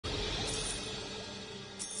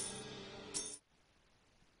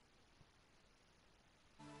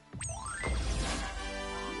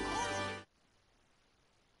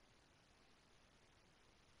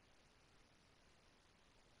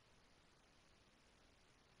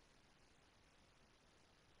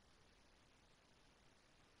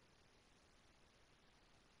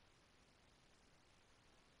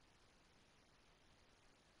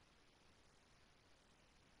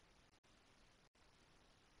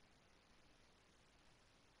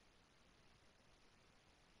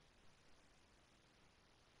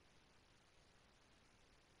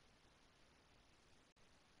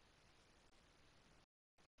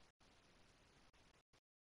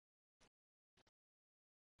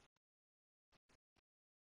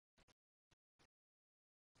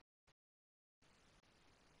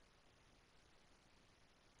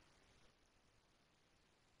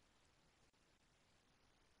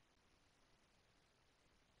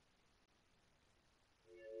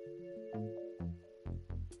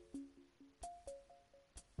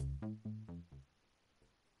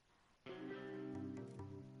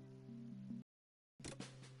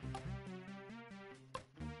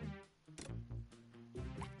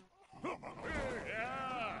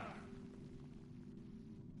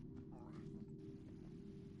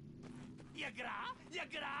Ya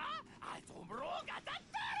gra, a sombro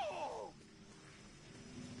gatataro.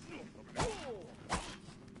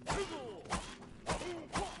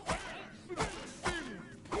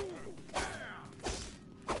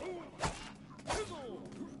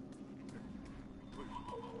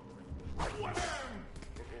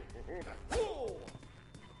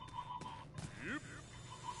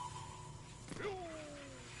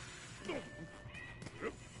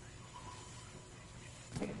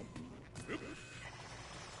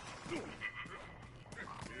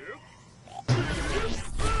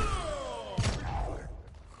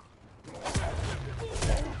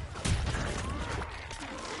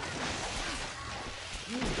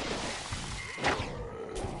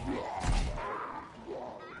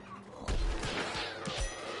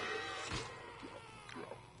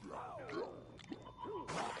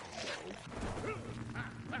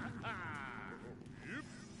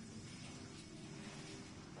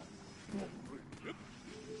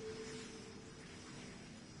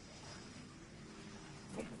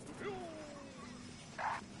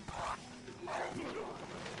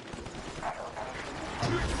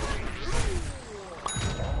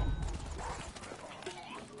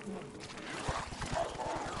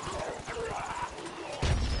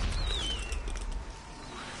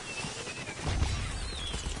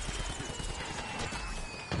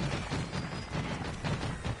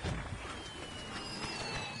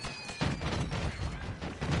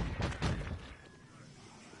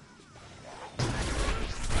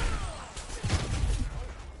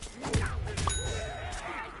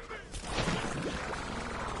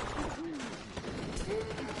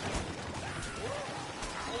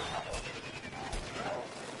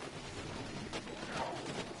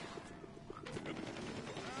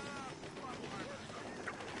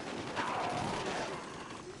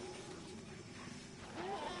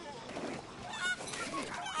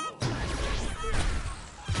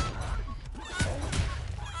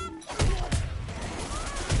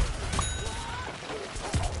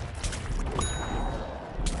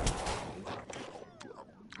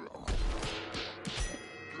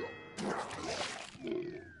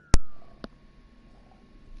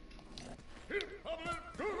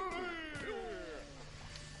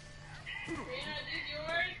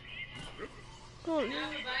 Oh,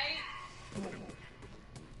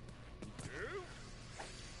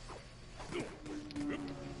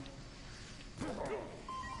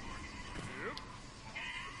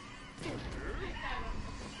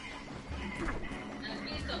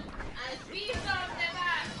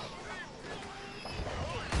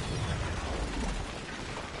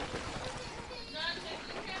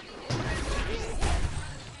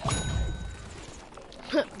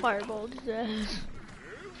 fireballed his ass.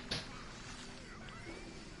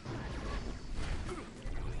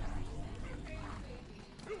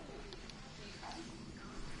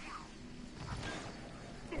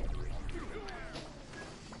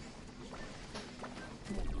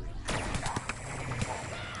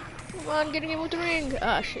 Come on, getting him with the ring.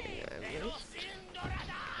 Ah, shit.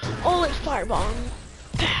 Oh, it's fireball.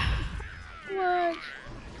 What?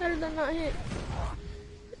 How did that not hit?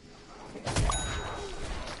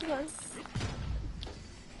 Come on.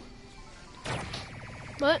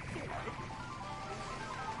 What?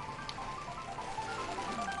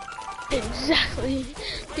 Exactly.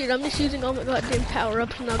 Dude, I'm just using all my goddamn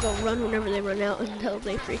power-ups and I'll go run whenever they run out until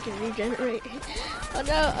they freaking regenerate. Oh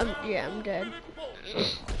no, I'm dead.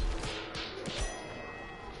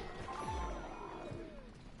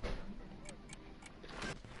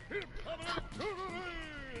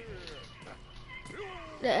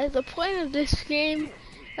 The point of this game,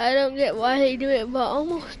 I don't get why they do it, but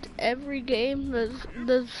almost every game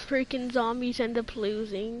the freaking zombies end up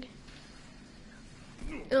losing.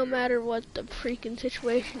 No matter what the freaking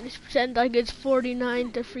situation is, pretend like it's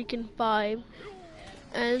 49 to freaking 5.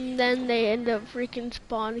 And then they end up freaking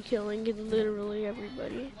spawn killing literally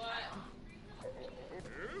everybody.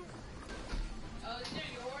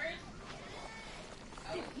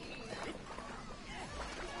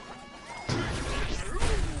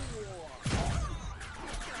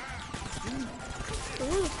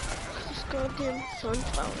 Ooh, this goddamn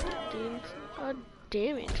sunflower, dude. God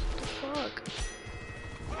damn it, what the fuck?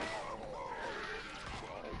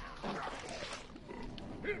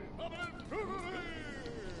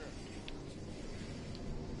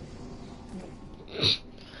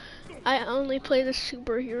 I only play the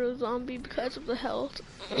superhero zombie because of the health.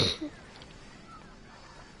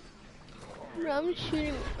 I'm just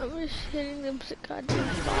hitting them with a goddamn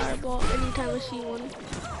fireball anytime I see one.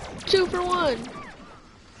 2 for 1!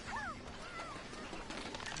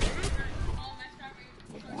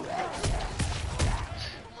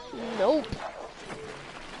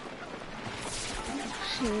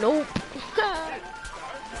 Nope.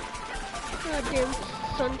 Goddamn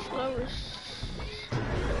sunflowers.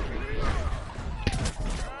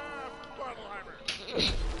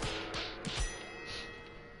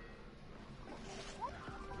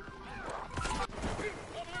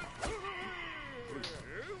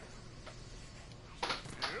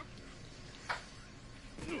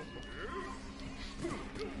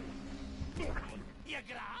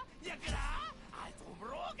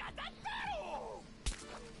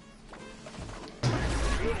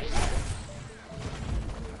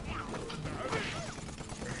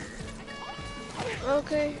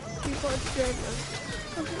 Okay, people are dead now.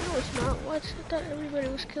 Oh, no, it's not. What? I thought everybody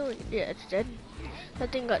was killing it. Yeah, it's dead.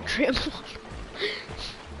 That thing got trampled.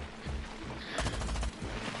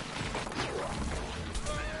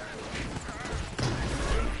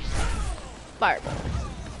 Fireball.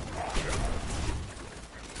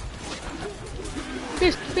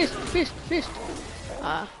 Fist, fist, fist, fist.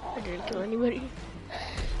 Ah, I didn't kill anybody.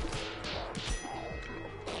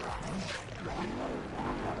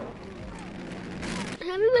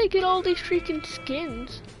 How did I get all these freaking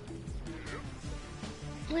skins?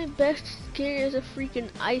 My best skin is a freaking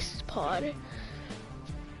ice pod.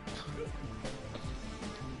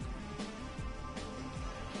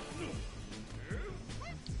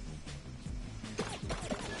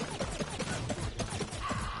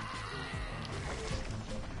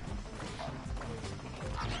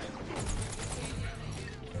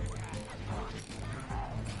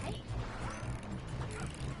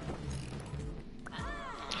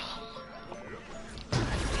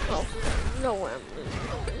 No way I'm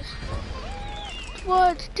losing this.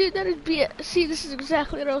 What? Dude, that is BS. See, this is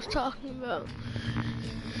exactly what I was talking about.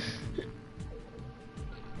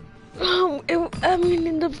 I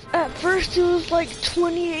mean, at first it was like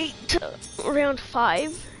 28 to around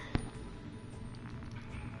 5.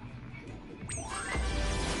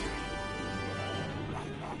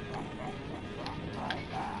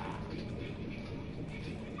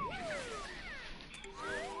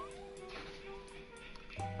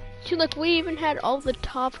 Dude, like, we even had all the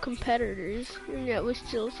top competitors, and yet we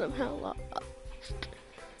still somehow lost.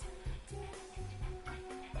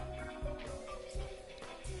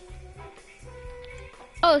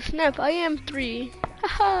 Oh snap, I am 3.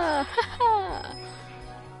 Haha, haha.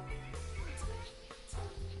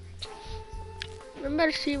 I'm about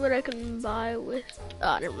to see what I can buy with.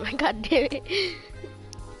 Oh, never mind, god damn it.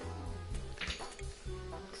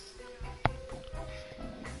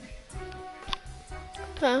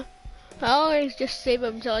 Huh? I always just save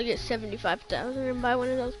up until I get 75,000 and buy one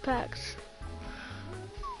of those packs.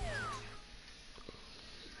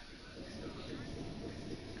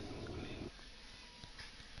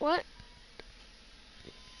 What?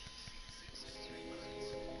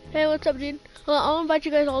 Hey, what's up, dude? Hold on, I'll invite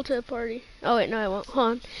you guys all to the party. Oh wait, no I won't. Hold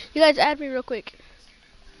on. You guys add me real quick.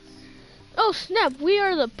 Oh snap, we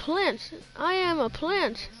are the plants. I am a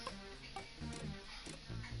plant.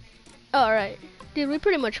 Alright. Dude, we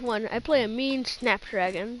pretty much won. I play a mean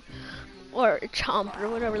Snapdragon. Or Chomp, or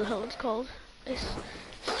whatever the hell it's called.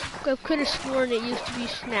 I could have sworn it used to be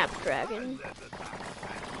Snapdragon.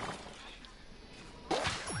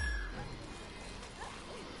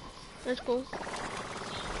 That's cool.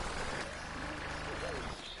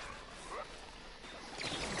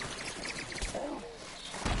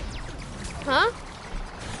 Huh?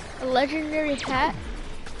 A legendary hat?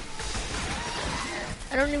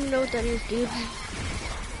 I don't even know what that is, dude.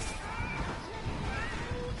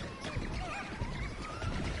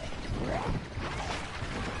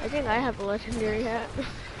 I think I have a legendary hat.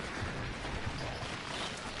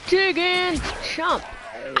 Chicken chomp.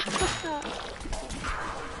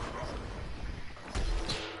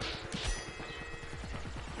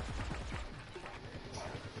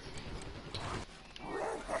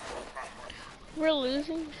 We're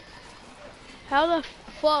losing? How the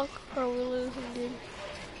fuck are we losing, dude?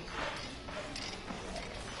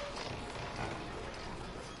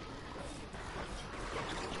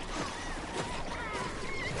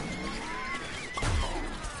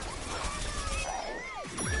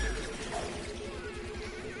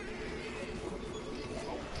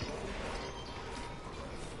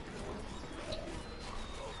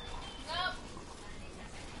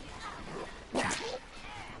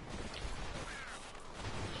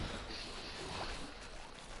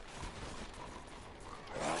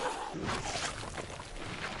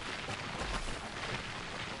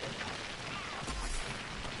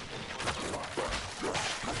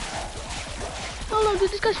 Oh no,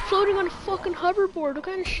 dude, this guy's floating on a fucking hoverboard. What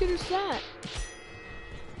kind of shit is that?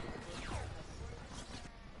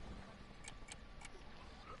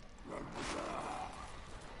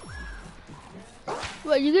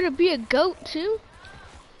 What, you gonna be a goat too?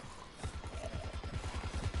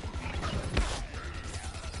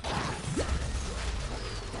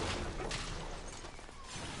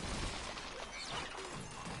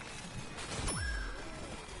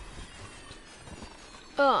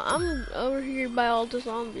 Oh, I'm over here by all the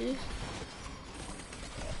zombies.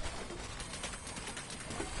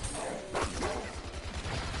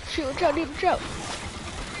 Shoot, watch out, dude, watch out.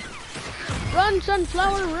 Run,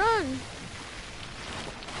 sunflower, run!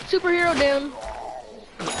 Superhero down.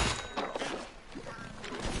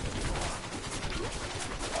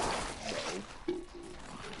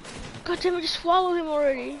 God damn it, just swallow him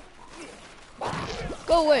already.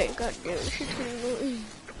 Go away. God damn it, shit's getting annoying.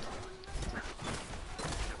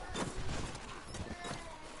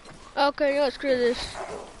 Okay, no, screw this.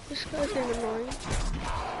 This guy's getting annoying.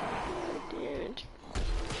 Damn it.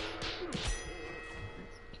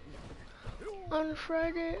 On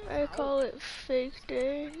Friday, I call it fake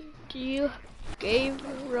day. Do you gave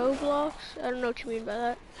Roblox? I don't know what you mean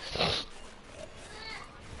by that.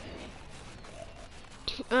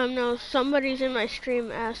 No, somebody's in my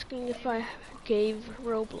stream asking if I gave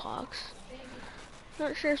Roblox.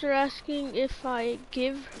 Not sure if they're asking if I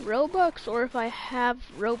give Robux or if I have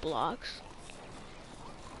Roblox.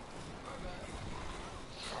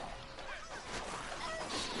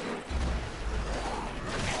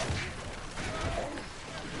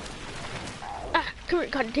 Ah, come here,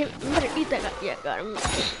 god damn it, I'm gonna eat that guy. Yeah, got him.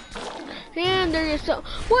 And there is so.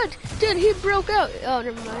 What? Dude, he broke out. Oh,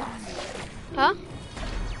 never mind. Huh?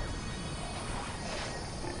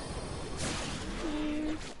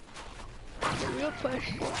 The real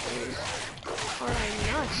question is, are I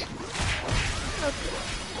not?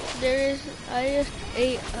 Okay. I just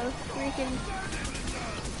ate a freaking,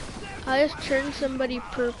 I just turned somebody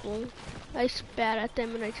purple. I spat at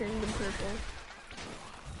them and I turned them purple.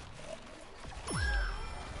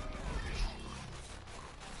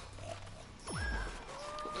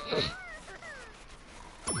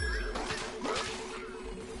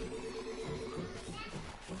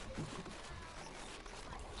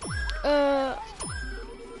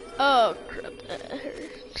 Oh crap, that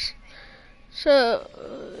hurts. So,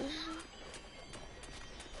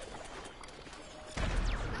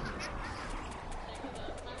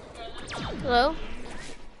 hello?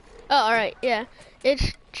 Oh, alright, yeah.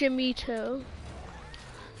 It's Jamito.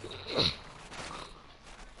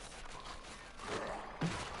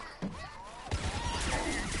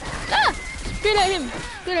 Ah! Spit at him!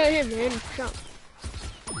 Spit at him, man. Jump.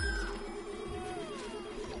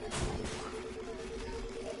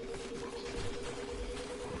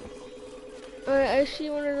 I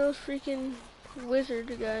see one of those freaking wizard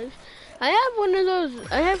guys. I have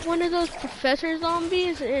one of those professor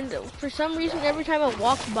zombies, and for some reason every time I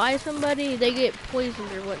walk by somebody they get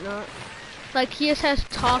poisoned or whatnot. Like he just has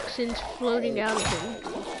toxins floating out of him.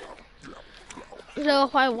 So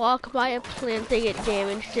if I walk by a plant they get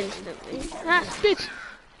damaged instantly. Ah, spit!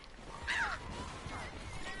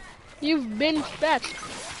 You've been spat.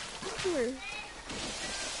 Come here.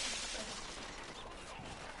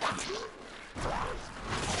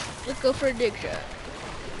 Let's go for a dig shot.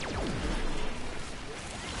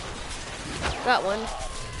 Got one.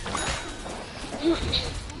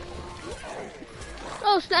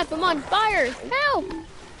 Oh snap, I'm on fire! Help!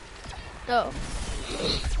 Oh.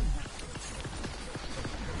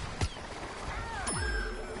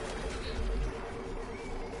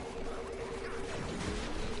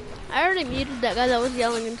 I already muted that guy that was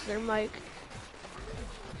yelling into their mic.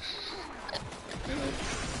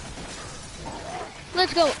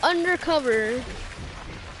 Let's go undercover.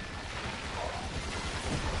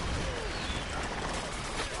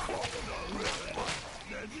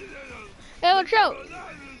 Hey, watch out!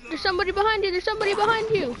 There's somebody behind you, there's somebody behind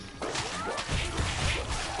you!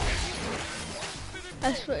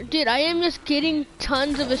 I swear, dude, I am just getting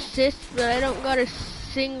tons of assists, but I don't got a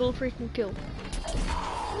single freaking kill.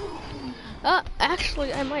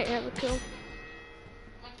 Actually, I might have a kill.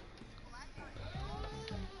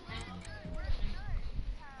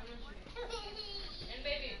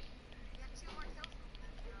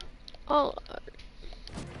 Oh.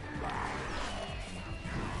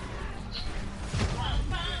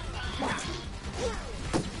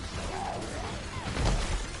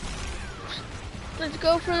 Let's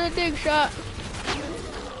go for the dig shot.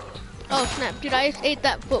 Oh snap, dude, I just ate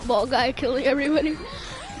that football guy killing everybody.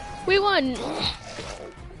 We won.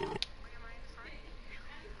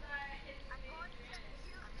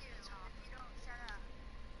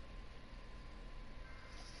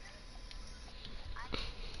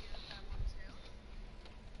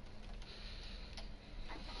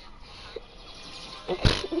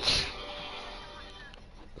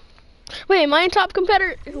 Hey, my top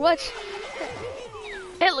competitor. What?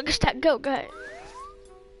 Hey, look at that goat guy.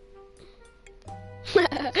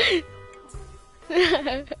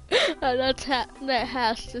 That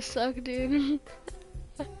has to suck, dude.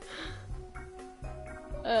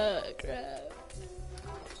 Crap.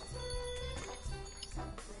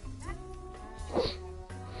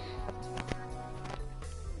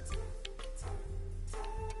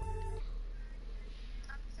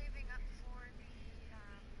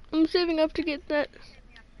 I'm saving up to get that.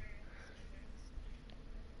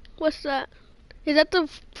 What's that? Is that the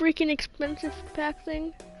freaking expensive pack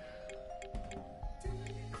thing?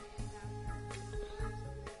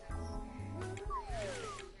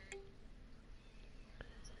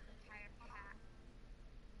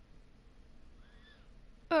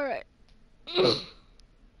 Alright.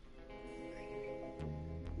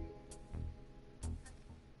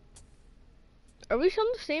 Are we on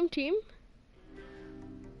the same team?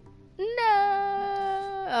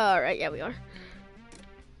 No. Alright, yeah, we are.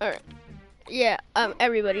 Alright. Yeah,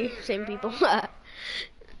 everybody, same people.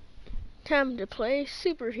 Time to play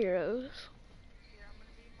superheroes.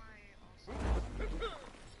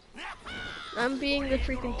 I'm being the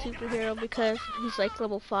freaking superhero because he's like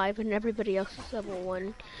level 5 and everybody else is level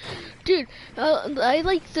 1. Dude, I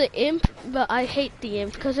like the imp, but I hate the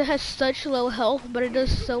imp because it has such low health, but it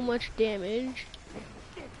does so much damage.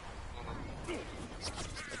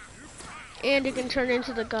 And it can turn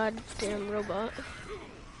into the goddamn robot.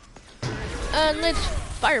 And let's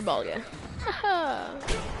fireball ya. Haha.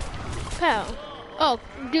 Pow. Oh,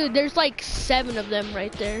 dude, there's like 7 of them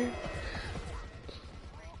right there.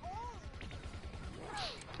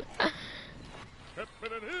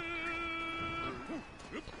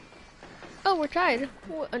 Oh, we're tied.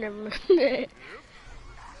 Oh, never mind.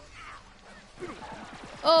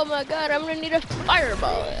 Oh my god, I'm gonna need a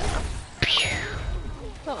fireball.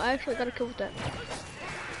 Oh, I actually got a kill with that.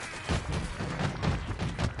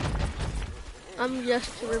 I'm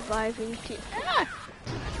just reviving team. Ah!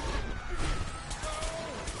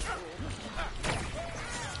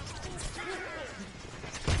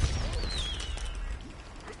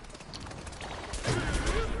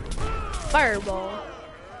 Fireball.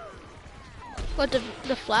 What,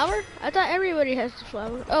 the flower? I thought everybody has the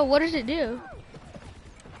flower. Oh, what does it do?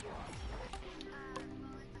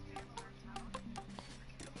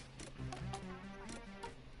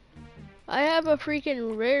 I have a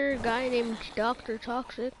freaking rare guy named Dr.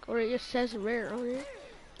 Toxic, or it just says rare on it.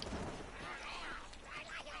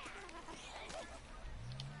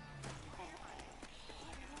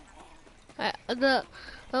 The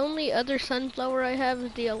only other sunflower I have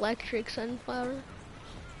is the electric sunflower.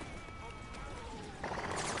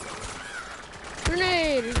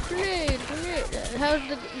 Grenade! Grenade! Grenade! How's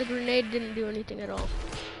the grenade didn't do anything at all?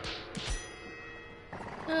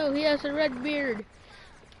 Oh, he has a red beard.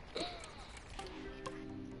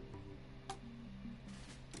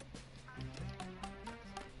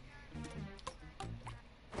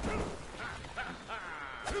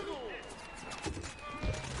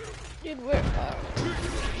 Dude, where are we?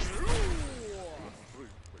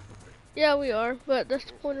 Yeah, we are, but that's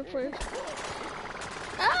the point of playing.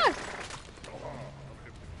 Ah!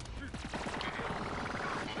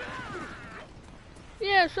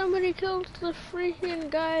 Yeah, somebody killed the freaking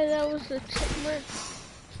guy that was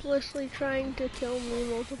mercilessly trying to kill me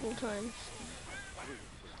multiple times.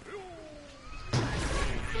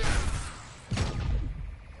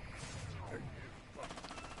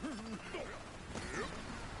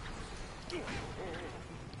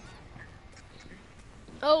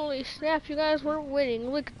 Holy snap, you guys, we're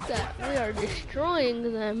winning. Look at that. We are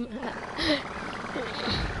destroying them.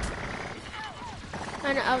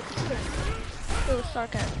 I know, it was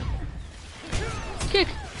sarcasm. Kick!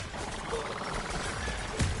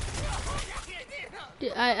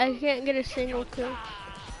 Dude, I can't get a single kill.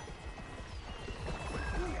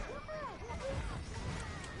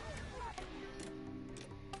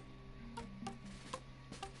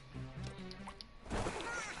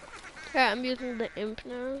 Yeah, I'm using the imp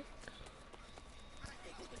now.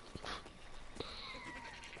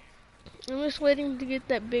 I'm just waiting to get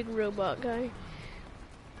that big robot guy.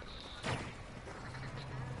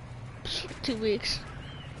 2 weeks.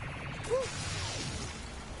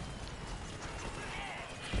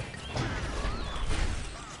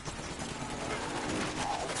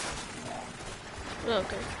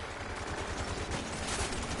 Okay.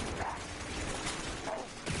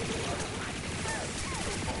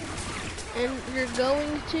 And you're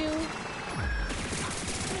going to...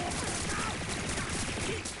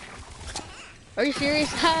 Are you serious?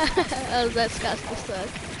 Oh, that's got to suck.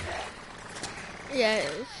 Yeah, it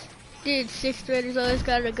is. Dude, 6th graders always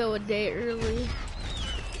gotta go a day early.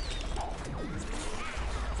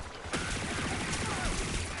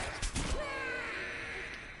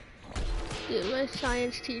 Dude, my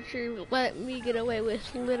science teacher let me get away with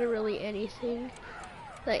literally anything.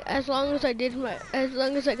 Like, as long as I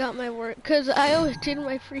got my work, cause I always did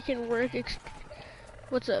my freaking work.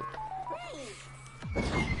 What's up?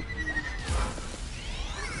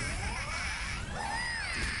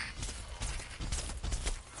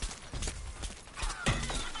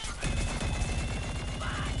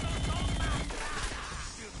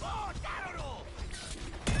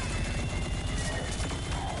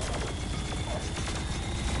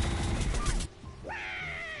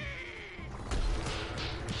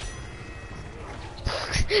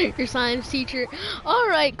 Your science teacher. All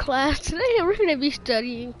right, class. Today we're gonna be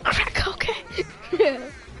studying crack cocaine. Yeah.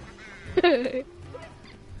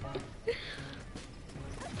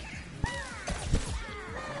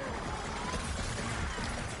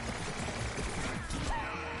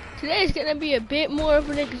 Today's gonna be a bit more of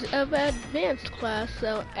an advanced class,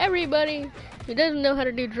 so everybody who doesn't know how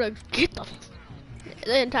to do drugs, get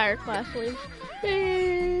the entire class leaves.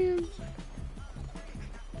 And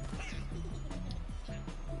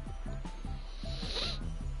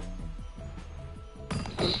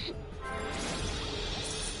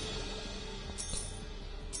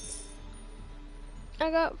I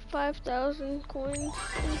got 5,000 coins in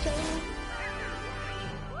total.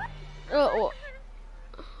 Oh.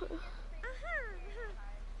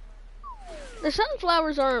 The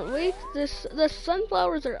sunflowers aren't weak. The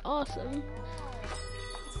sunflowers are awesome.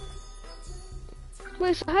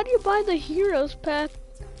 Wait, so how do you buy the heroes pack?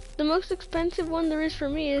 The most expensive one there is for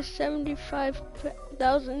me is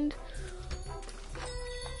 75,000.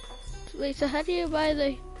 Wait, so how do you buy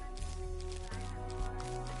the?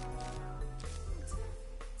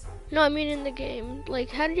 No, I mean in the game. Like,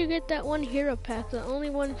 how did you get that one hero pack? The only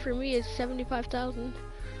one for me is 75,000.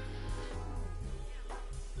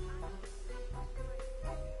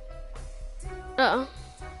 Uh-oh.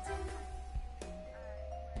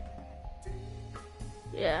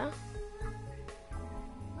 Yeah.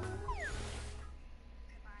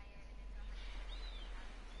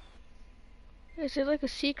 Is it like a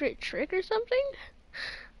secret trick or something?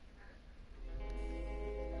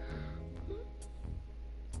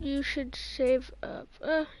 You should save up.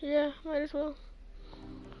 Yeah, might as well.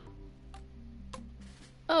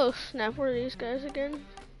 Oh snap, what are these guys again?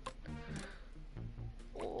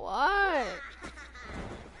 What?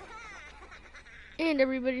 And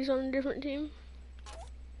everybody's on a different team.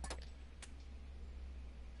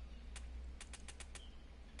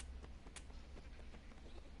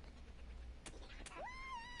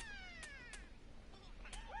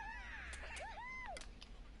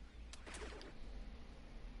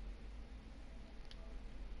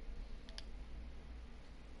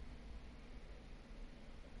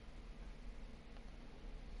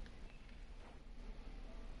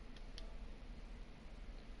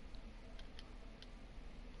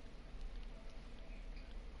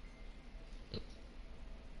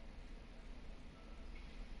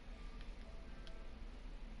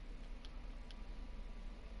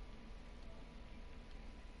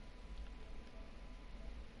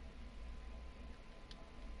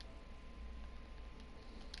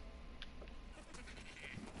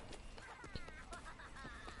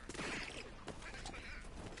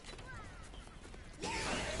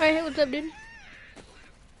 Alright, hey, what's up, dude?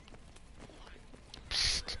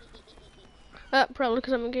 Psst. Probably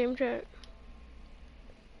because I'm in game chat.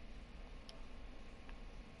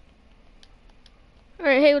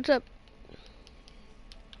 Alright, hey, what's up?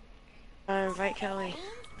 Invite Kelly.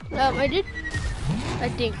 I did? I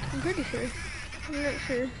think. I'm pretty sure. I'm not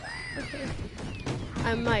sure. Okay.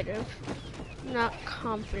 I might have. Not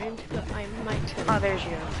confident, but I might have. Oh, there's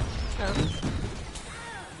you. Oh.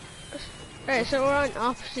 Alright, so we're on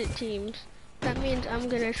opposite teams. That means I'm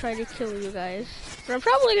gonna try to kill you guys. But I'm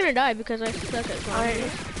probably gonna die because I suck at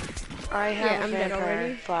zombies. I have I'm a dead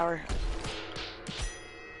already. vampire flower.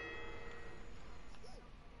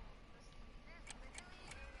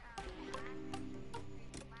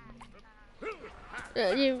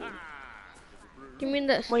 You mean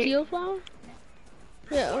that steel flower?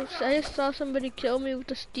 Yeah, I just saw somebody kill me with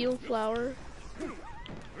a steel flower.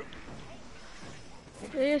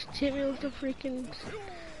 They just hit me with the freaking...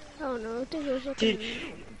 I don't know, I think it was like Dude,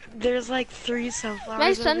 there's like 3 sunflowers my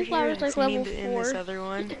over sunflower's here. like level 4. In this other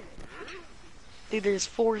one. Dude, there's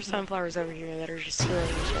 4 sunflowers over here that are just healing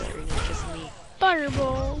each other, and it's just me.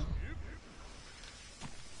 Fireball.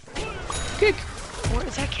 Kick. What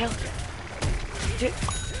is that kill? Dude.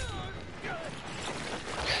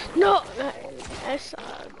 No. I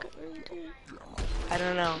suck. I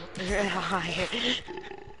don't know.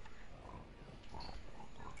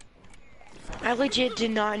 I legit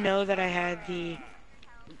did not know that I had the...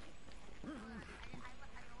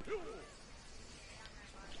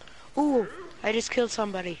 Ooh, I just killed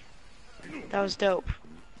somebody. That was dope.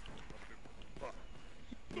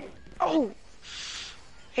 Oh!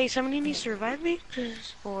 Hey, somebody needs to revive me?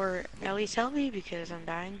 Or at least help me because I'm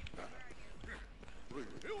dying.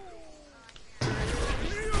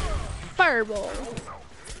 Fireball.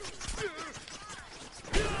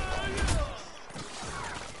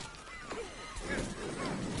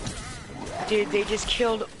 Dude, they just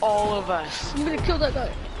killed all of us. I'm gonna kill that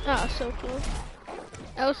guy. Ah, so close.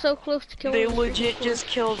 I was so close to killing They him. legit just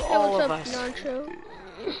killed Hey, all what's of up, us. Nacho?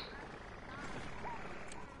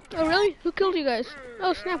 Oh, really? Who killed you guys?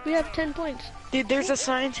 Oh, snap, we have 10 points. Dude, there's a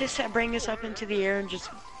scientist that bring us up into the air and just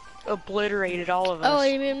obliterated all of us. Oh,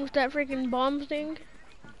 you mean with that freaking bomb thing?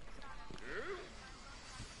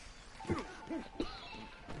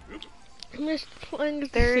 I'm just playing as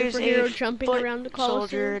the There is superhero a jumping foot around the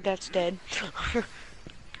soldier Coliseum. that's dead.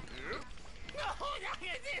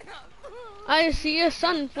 I see a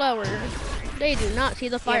sunflower. They do not see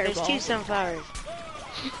the Yeah, fireball. there's 2 sunflowers.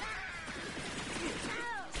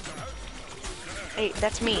 Hey,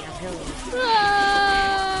 that's me. I'm healing.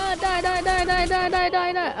 Ah, die, die, die, die, die, die,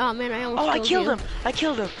 die, die. Oh man, I almost Oh, I killed you. him! I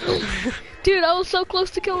killed him! Dude, I was so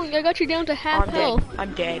close to killing you. I got you down to half I'm health. dead.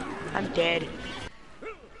 I'm dead. I'm dead.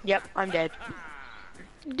 Yep, I'm dead.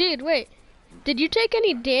 Dude, wait. Did you take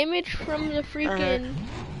any damage from the freaking...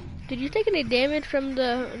 Did you take any damage from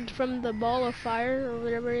the ball of fire or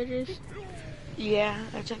whatever it is? Yeah,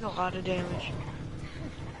 I took a lot of damage.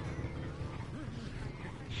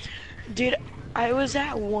 Dude, I was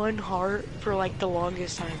at 1 heart for like the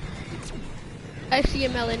longest time. I see a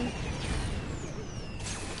melon.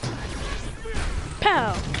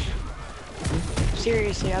 Pow!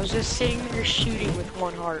 Seriously, I was just sitting there shooting with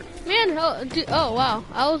 1 heart. Man, oh, dude, oh wow.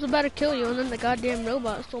 I was about to kill you and then the goddamn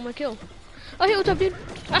robot stole my kill. Oh, hey, what's up, dude?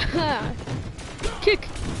 Kick!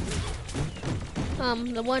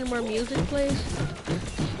 The one where music plays.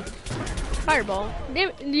 Fireball. Damn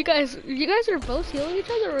it, you guys are both healing each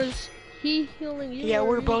other, or is he healing you? Yeah, or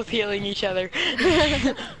we're me? both healing each other.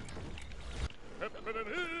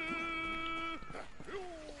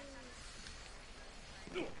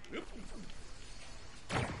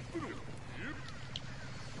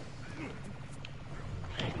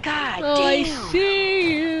 God Oh, I damn!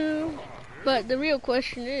 see you. But the real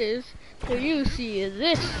question is, do you see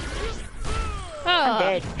this? I'm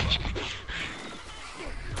dead.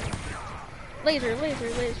 Laser, laser,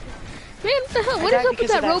 laser. Man, what the hell? I What is died up with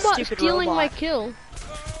because of that that robot stupid stealing my robot. kill?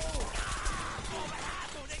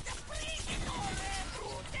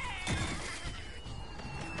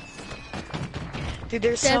 Dude,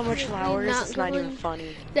 there's so much Definitely flowers, not it's not even going-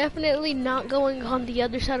 funny. Definitely not going on the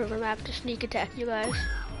other side of the map to sneak attack you guys.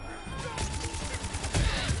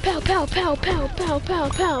 Pow, pow, pow, pow, pow, pow,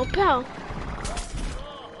 pow, pow.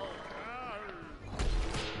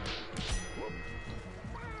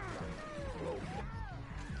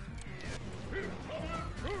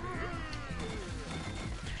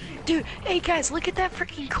 Dude, hey guys, look at that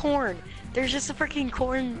freaking corn. There's just a freaking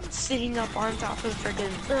corn sitting up on top of the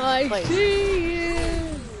freaking I place. see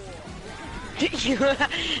you.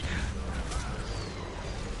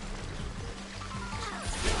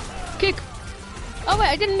 Kick. Oh wait,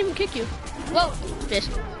 I didn't even kick you. Whoa,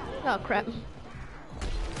 missed. Oh crap.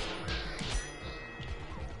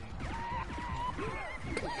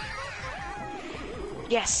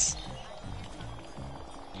 Yes.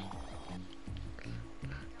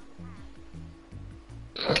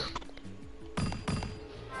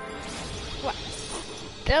 What?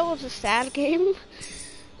 That was a sad game.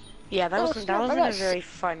 Yeah, that Oh, wasn't snap, I a got very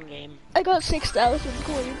fun game. I got 6,000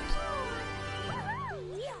 coins.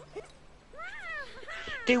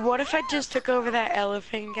 Dude, what if I just took over that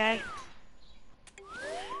elephant guy?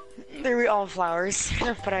 They were all flowers,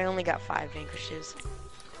 but I only got 5 vanquishes.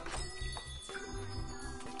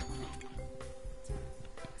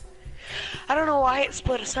 I don't know why it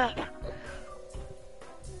split us up.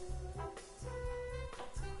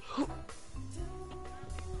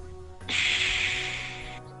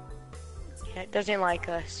 Yeah, it doesn't like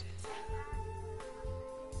us.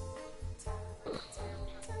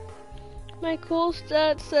 My cool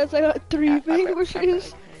stat says I got 3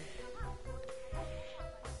 vanquishes.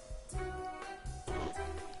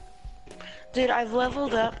 Dude, I've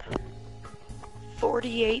leveled up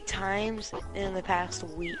 48 times in the past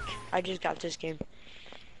week. I just got this game.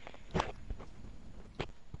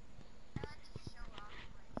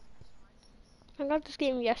 I got this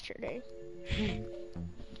game yesterday. You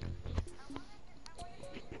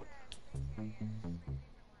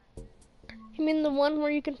mean the one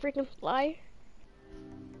where you can freaking fly?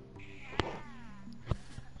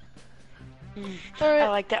 I Alright,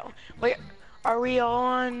 like that one. Wait, are we all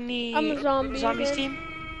on the I'm a zombie zombies again. team?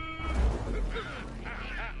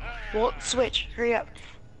 Well, switch. Hurry up.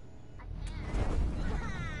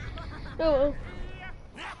 Oh,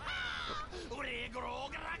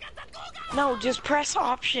 No, just press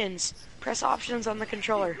options. Press options on the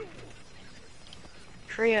controller.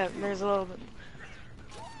 Hurry up. There's a little bit.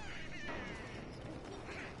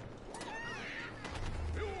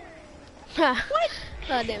 ha.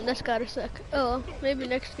 Oh damn, that's gotta suck. Oh, well, maybe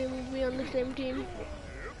next game we'll be on the same team.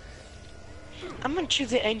 I'm gonna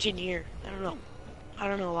choose the engineer. I don't know. I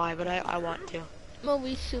don't know why, but I want to.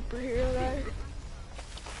 Maybe superhero guy.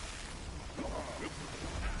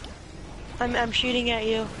 I'm shooting at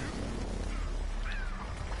you.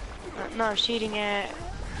 No, I'm shooting at.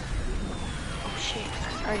 Oh shit!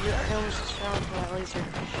 I almost just fell into that laser.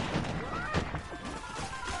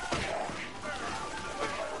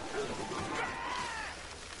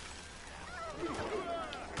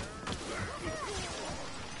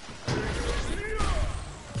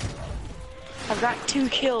 I've got 2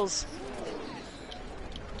 kills.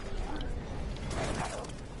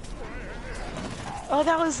 Oh,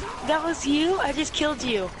 that was you? I just killed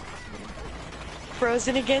you.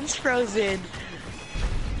 Frozen against Frozen.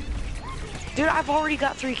 Dude, I've already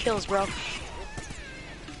got 3 kills, bro.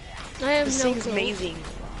 I have This no thing's clue. amazing.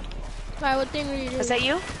 Why, what thing were you doing? Is that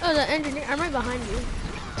you? Oh, the engineer. I'm right behind you.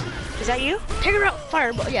 Is that you? Take her out,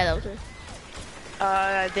 fireball. Yeah, that was it.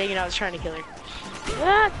 Dang it, I was trying to kill her.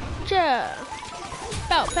 Gotcha.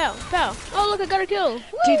 Pow, pow, pow. Oh, look, I got a kill. Woo!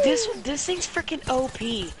 Dude, this thing's freaking OP.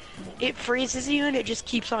 It freezes you and it just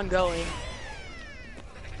keeps on going.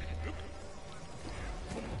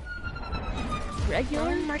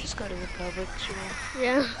 Regular? I just got to recover. Sure.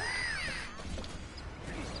 Yeah.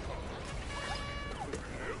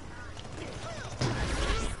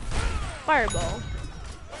 Fireball.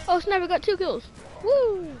 Oh snap! I got 2 kills.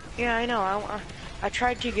 Woo! Yeah, I know. I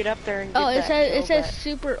tried to get up there and get Oh, that kill, it says but-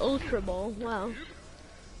 super ultra ball. Wow.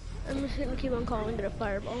 I'm just gonna keep on calling it a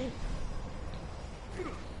fireball.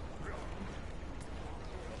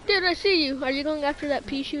 Dude, I see you. Are you going after that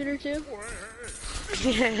pea shooter too?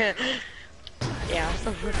 Yeah.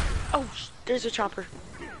 Oh, there's a chopper.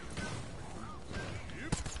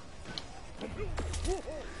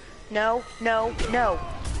 No, no, no.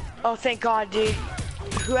 Oh, thank God, dude.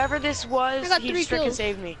 Whoever this was, I got he 3 just freaking kills.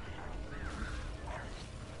 saved me.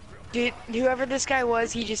 Dude, whoever this guy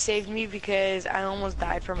was, he just saved me because I almost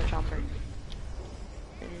died from a chopper.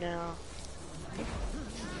 No.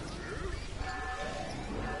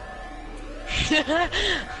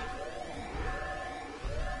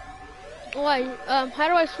 Why? How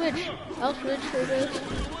do I switch? I'll switch for this.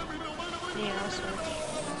 Yeah, I'll switch.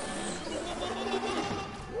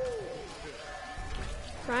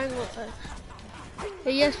 Triangle X.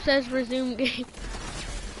 Yes says resume game.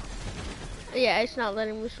 Yeah, it's not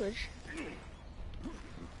letting me switch.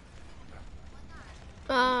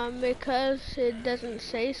 Because it doesn't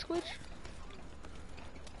say switch.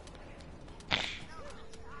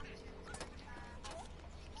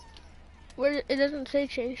 Where it doesn't say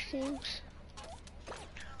change teams.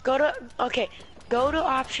 Go to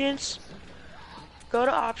options. Go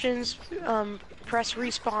to options. Press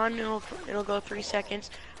respawn. It'll go 3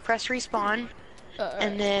 seconds. Press respawn,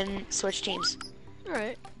 and then switch teams. All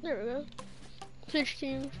right, there we go. Switch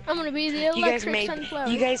teams. I'm gonna be the You guys electric sunflower.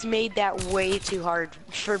 You guys made that way too hard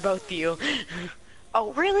for both of you.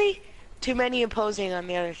 Oh, really? Too many opposing on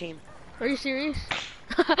the other team. Are you serious?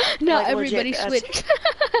 No, Like, everybody legit, switched.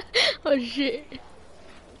 Oh shit.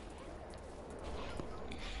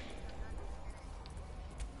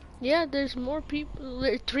 Yeah, there's more people.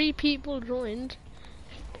 3 people joined.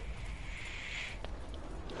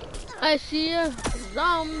 I see a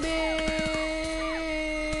zombie.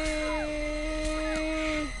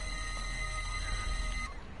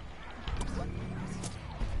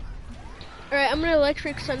 Alright, I'm gonna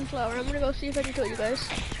electric sunflower. I'm gonna go see if I can kill you guys.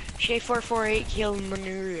 Shay448 killed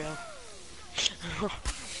Manurio.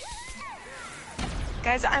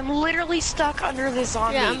 Guys, I'm literally stuck under this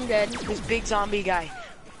zombie. Yeah, I'm dead. This big zombie guy.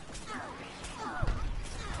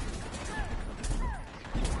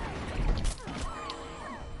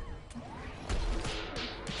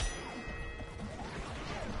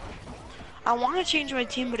 I want to change my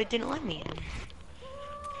team, but it didn't let me.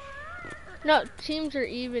 No, teams are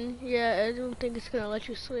even. Yeah, I don't think it's gonna let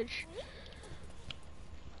you switch.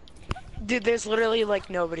 Dude, there's literally like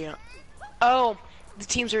nobody on. Oh, the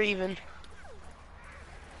teams are even.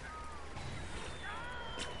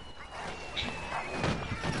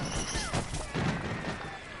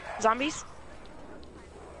 Zombies?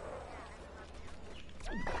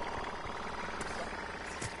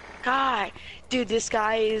 God, dude, this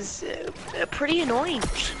guy is pretty annoying.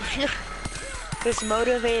 This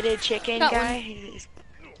motivated chicken Got guy is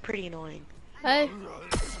pretty annoying. Hey.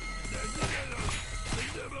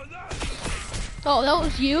 Oh, that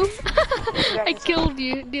was you? I killed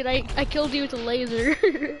you. Dude, I killed you with a laser.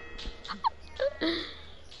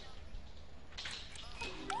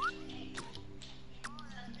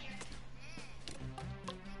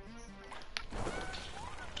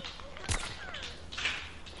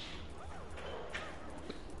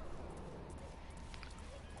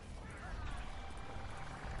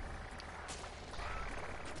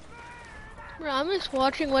 Bro, I'm just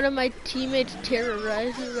watching one of my teammates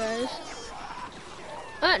terrorize you guys.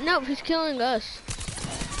 No, he's killing us.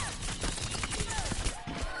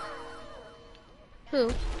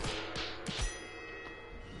 Who?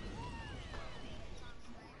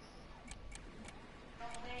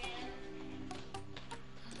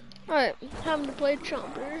 Alright, time to play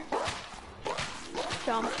Chomper.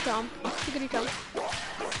 Chomp, chomp, chickadee chomp.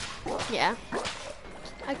 Yeah.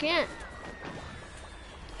 I can't.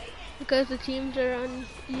 Because the teams are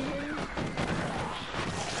uneven.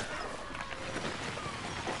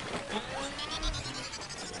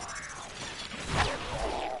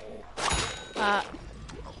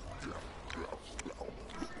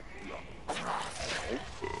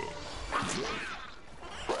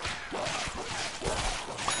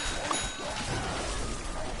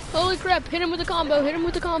 Holy crap, hit him with a combo, hit him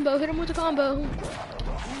with a combo, hit him with a combo.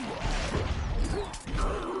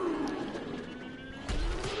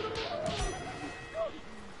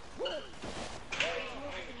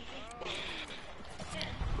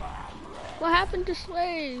 What happened to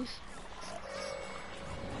slaves?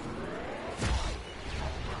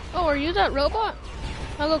 Oh, are you that robot?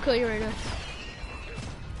 I'll go kill you right now.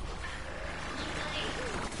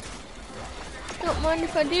 Don't mind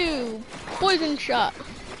if I do. Poison shot.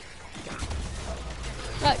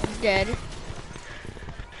 Not dead.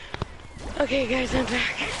 Okay, guys, I'm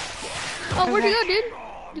back. Oh, where'd you go, dude?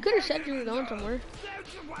 You could have said you were going somewhere.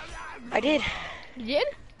 I did. You did?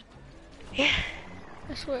 Yeah.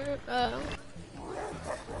 I swear. I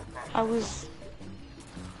was.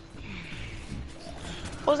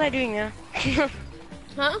 What was I doing now?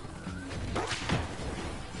 Huh?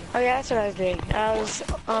 Oh yeah, that's what I was doing. I was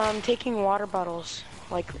taking water bottles,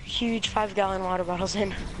 like huge 5-gallon water bottles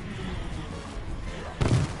in.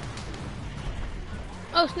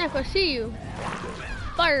 Oh snap! I see you.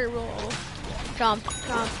 Fire roll. Chomp,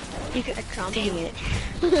 chomp. You could Chomp. dang it.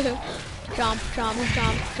 Chomp, chomp,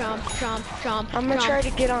 chomp, chomp, chomp, chomp. I'm gonna try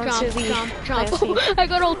to get onto the chomp. Oh, I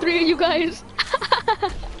got all 3 of you guys.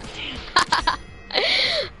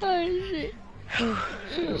 Oh shit.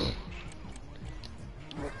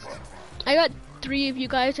 I got 3 of you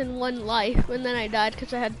guys in 1 life, and then I died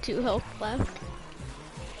because I had 2 health left.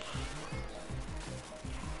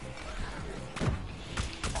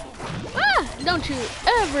 Ah! Don't you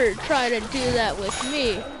ever try to do that with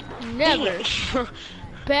me. Never.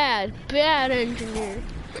 Bad engineer.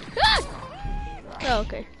 Ah! Oh,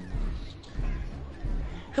 okay.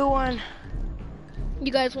 Who won?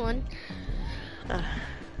 You guys won.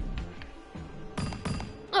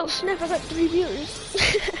 Oh snap, I got 3 viewers.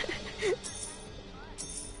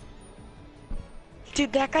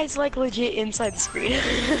 Dude, that guy's like legit inside the screen.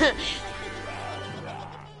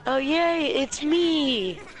 Oh yay, it's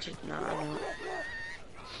me! No, I don't.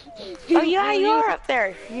 Oh yeah, you are up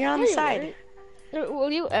there. You're on the side.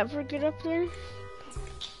 Will you ever get up there?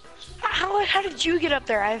 How did you get up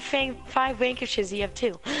there? I have 5 vanquishes, you have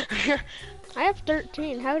 2. I have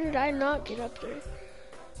 13. How did I not get up there?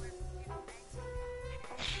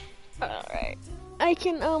 Alright. I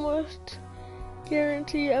can almost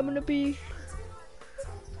guarantee I'm gonna be...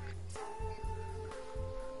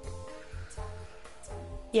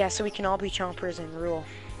 Yeah, so we can all be chompers and rule.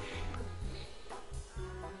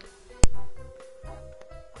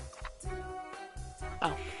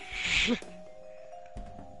 Oh.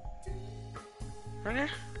 Okay.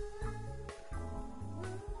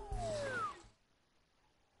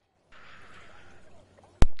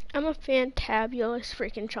 I'm a fantabulous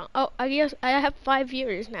freaking chomp. Oh, I guess I have 5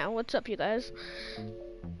 viewers now. What's up, you guys?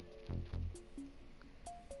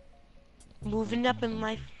 Moving up in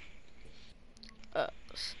life.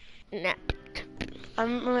 Snap.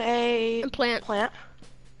 I'm a Plant. Plant.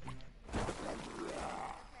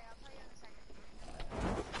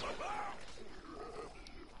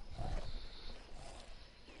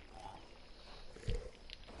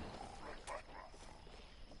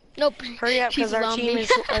 Nope. Hurry up, She's because a our zombie.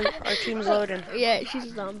 team's loading. Yeah, she's a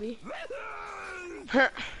zombie.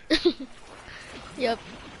 Yep.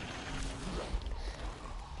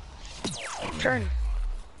 Turn.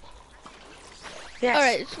 Yes.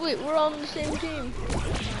 Alright, sweet. We're all on the same team.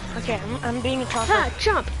 Okay, I'm being a chopper. Ha!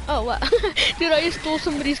 Jump! Oh, wow. Dude, I just stole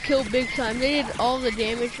somebody's kill big time. They did all the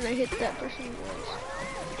damage and I hit that person once.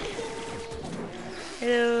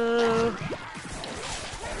 Hello.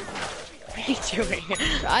 What are you doing?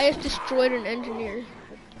 I just destroyed an engineer.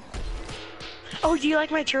 Oh, do you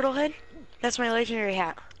like my turtle head? That's my legendary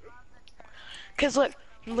hat. Cause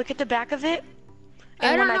look at the back of it.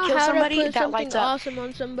 And I don't when know I kill how somebody, to put that something lights up. awesome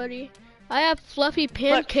on somebody. I have fluffy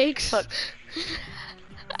pancakes. Look.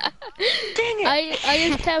 Dang it! I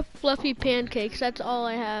just have fluffy pancakes. That's all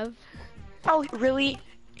I have. Oh, really?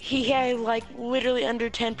 He had like literally under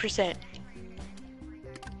 10%.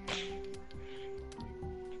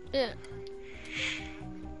 Yeah.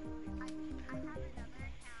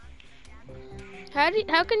 How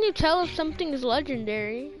can you tell if something is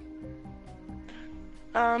legendary?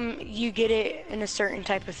 You get it in a certain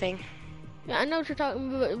type of thing. Yeah, I know what you're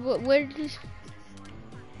talking about, but where did this...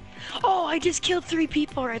 Oh, I just killed 3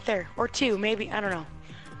 people right there. Or 2, maybe, I don't know.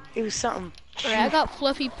 It was something. Alright, I got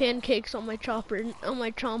fluffy pancakes on my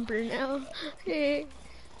chomper now. Hey.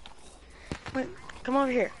 Wait, come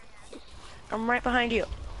over here. I'm right behind you.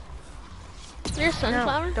 There's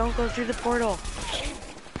sunflower? No, don't go through the portal.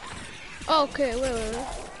 Oh, okay, wait.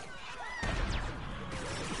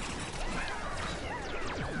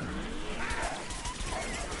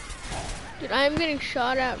 Dude, I am getting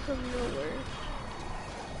shot at from nowhere.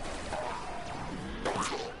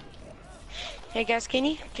 Hey guys, can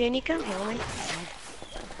you come heal me?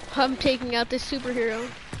 I'm taking out this superhero.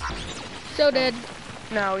 So dead.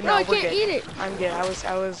 No, No, I we're can't good. eat it. I'm good. I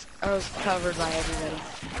was covered by everybody.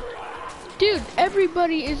 Dude,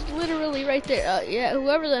 everybody is literally right there. Yeah,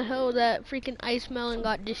 whoever the hell that freaking ice melon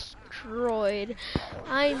got destroyed.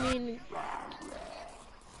 I mean...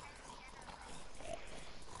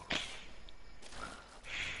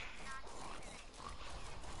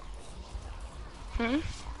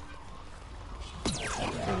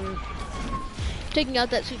 Taking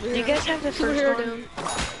out that superhero. Do you guys have the first superhero one?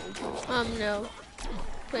 down. No.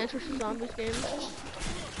 Plants vs. Zombies game.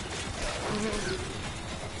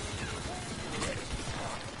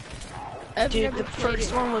 Dude, the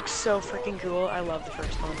first one looks so freaking cool. I love the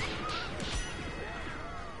first one.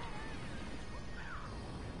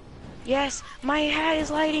 Yes, my hat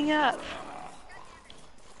is lighting up.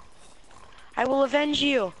 I will avenge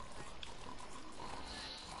you.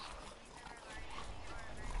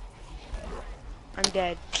 I'm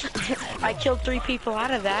dead. I killed 3 people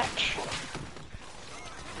out of that.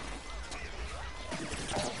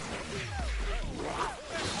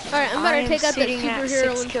 Alright, I'm about to take out that superhero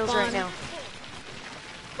and 6 kills spawn. right now.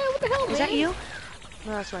 Hey, what the hell, man? Is that you?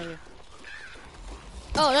 No, that's not you.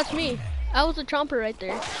 Oh, that's me. I was a chomper right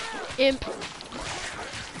there. Imp.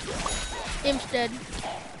 Imp's dead.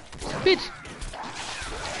 Bitch.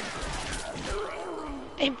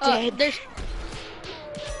 I'm dead. There's...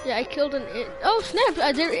 Yeah, I killed an imp. Oh,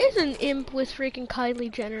 snap. There is an imp with freaking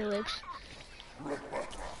Kylie Jenner lips.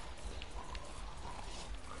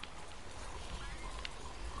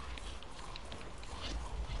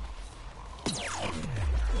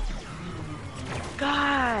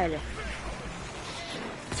 God.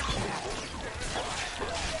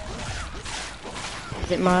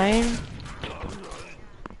 Is it mine?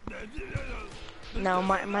 No,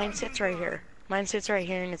 mine sits right here. Mine sits right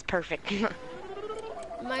here and it's perfect.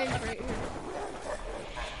 Mine's right here.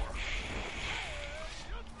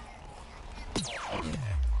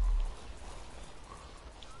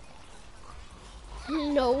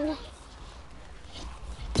 No.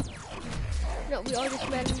 No, we all just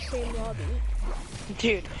met in the same lobby.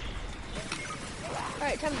 Dude.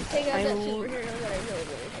 Alright, time to take out that superhero that I really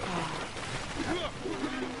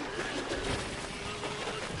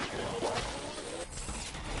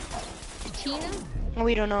Tina?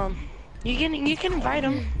 We don't know him. You can invite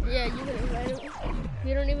him. Yeah, you can invite him.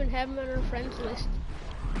 We don't even have him on our friends list.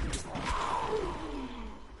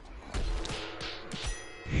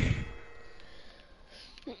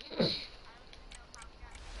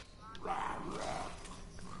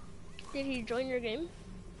 Did he join your game?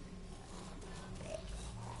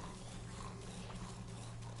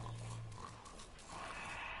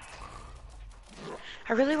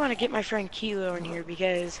 I really want to get my friend Kilo in here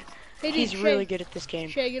because he's really good at this game.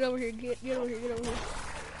 Shay, get over here. Get over here. Get over here.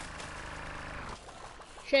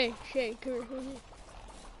 Shay, come here.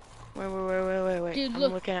 Wait. Dude, I'm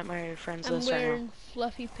look, looking at my friends I'm list right wearing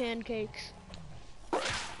fluffy pancakes.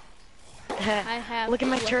 now. I have. Look at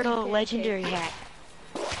my fluffy turtle pancakes. legendary hat.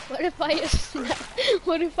 What if I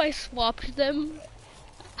what if I swapped them?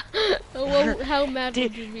 Well, how mad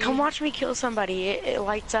Dude, would you be? come watch me kill somebody. It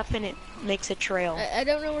lights up and it makes a trail. I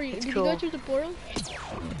don't know where you... It's Did cool. you go through the portal?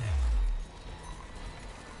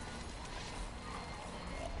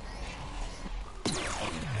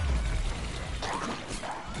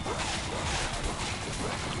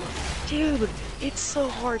 Dude, it's so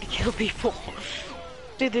hard to kill people.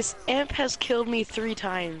 Dude, this imp has killed me 3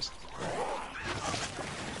 times.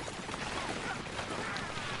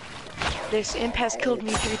 This imp has killed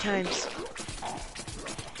me 3 times.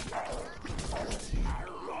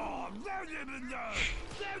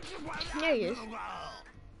 There he is.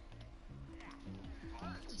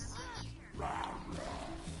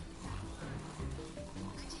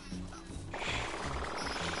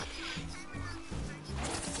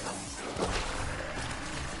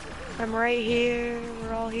 I'm right here.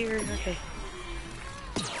 We're all here. Okay.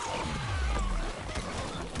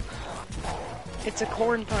 It's a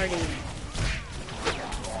corn party.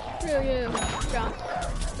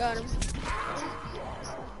 Got him.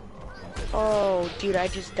 Oh, dude, I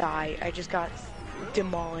just died. I just got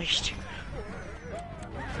demolished.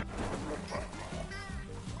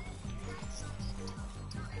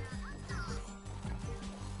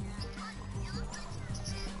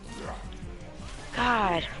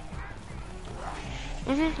 God.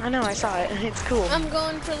 I know, I saw it. It's cool. I'm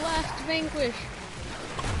going for last vanquish.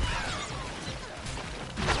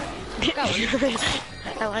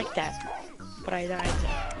 I like that. But I died.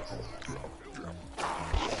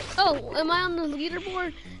 Oh, am I on the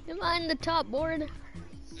leaderboard? Am I in the top board?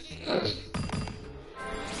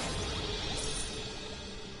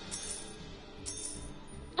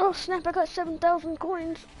 Oh snap, I got 7,000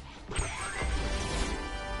 coins.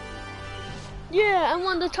 Yeah, I'm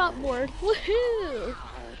on the top board. Woohoo!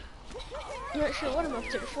 I'm not sure what I'm up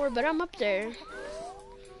there for, but I'm up there.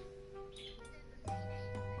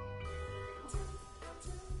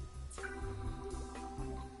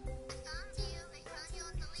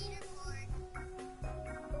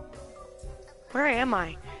 Where am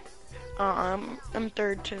I? I'm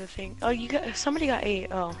third to the thing. Oh, somebody got 8.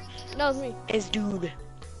 Oh, That was me. it's dude.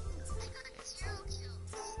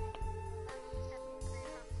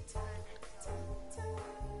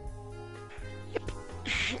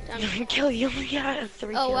 Kill you. Yeah,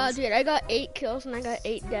 3 Oh kills. wow, dude, I got 8 kills and I got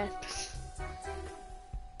 8 deaths.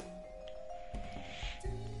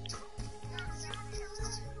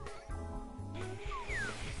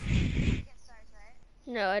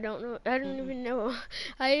 No, I don't know. I don't even know.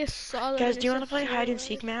 I just saw that. Guys, do you want to play hide and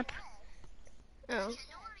seek map? Oh.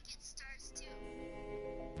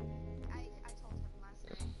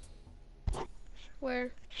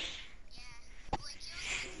 Where?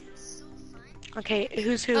 Okay,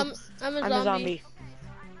 who's who? I'm a I'm zombie. a zombie.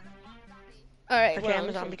 Alright, Okay, well, I'm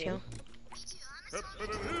a zombie too.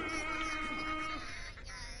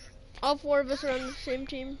 All 4 of us are on the same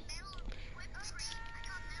team.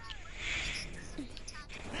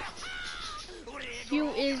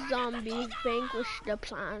 You is zombie, vanquish the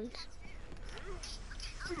plans.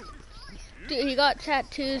 Dude, he got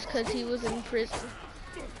tattoos because he was in prison.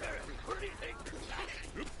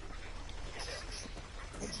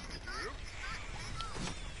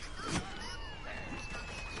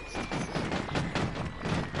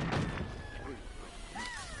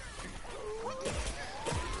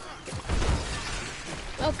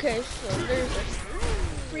 Okay, so there's a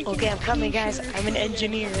freaking Okay, I'm coming, guys. t-shirt. I'm an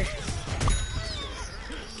engineer.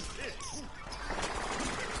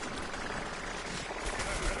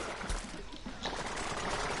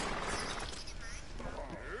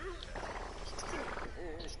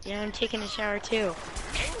 Yeah, I'm taking a shower too.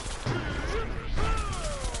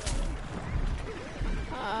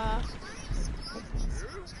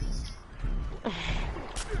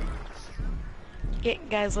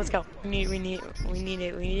 Guys, let's go. We need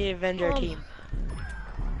to avenge our team.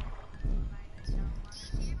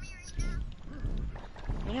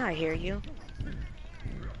 Yeah, I hear you.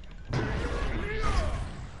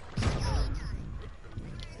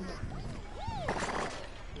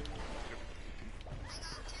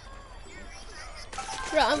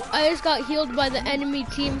 Bro, I just got healed by the enemy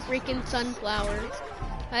team freaking sunflower.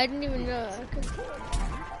 I didn't even know I could.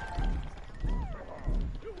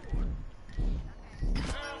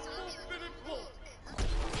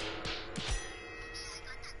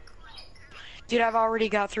 Dude, I've already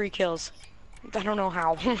got 3 kills. I don't know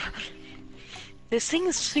how. This thing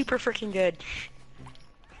is super freaking good.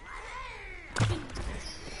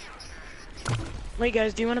 Wait,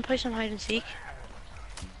 guys, do you want to play some hide and seek?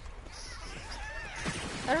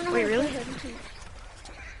 I don't know. Wait, how to really? play hide and seek.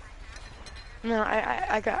 No,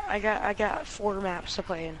 I got 4 maps to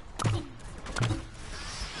play in.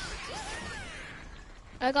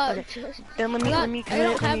 I got. Okay. Then let me I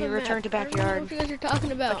don't have a return map. to I don't know backyard. what you guys are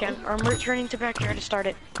talking about. Okay, I'm returning to backyard to start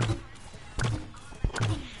it.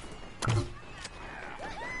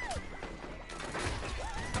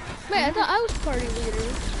 Wait, I thought I was party leader.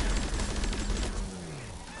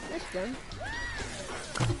 That's dumb.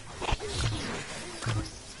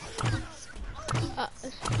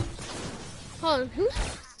 Hold on, who's?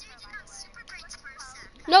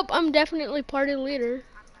 Nope, I'm definitely party leader.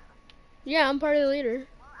 Yeah, I'm party leader.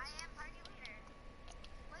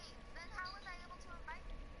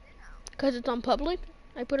 Cause it's on public.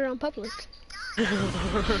 I put it on public. Is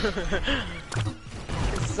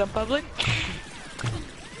this on public?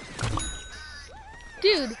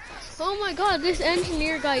 Dude, oh my god, this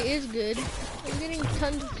engineer guy is good. I'm getting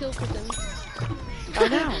tons of kills with him. I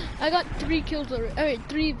know. I got 3 kills already. Alright,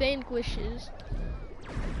 3 vanquishes.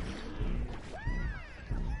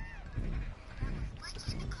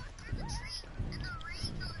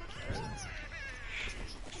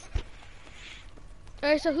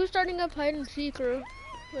 Alright, so who's starting up hide and seek or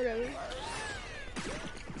whatever?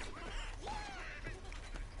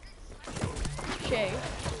 Shay.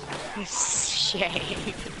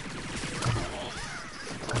 Shay.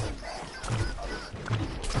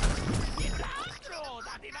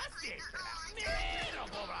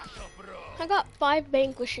 I got 5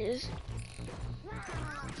 vanquishes.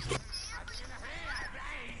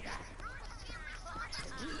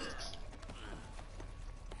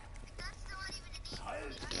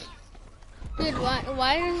 Dude,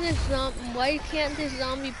 why can't this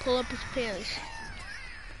zombie pull up his pants?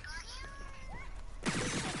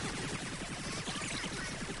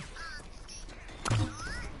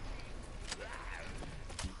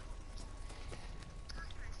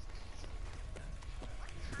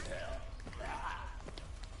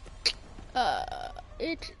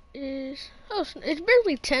 It is, oh, it's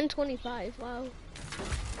barely 10:25, wow.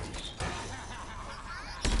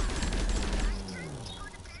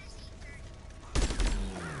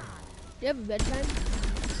 You have a bedtime?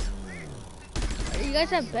 You guys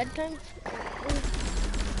have bedtime?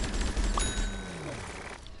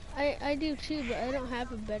 I do too, but I don't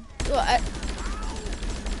have a bed. Well,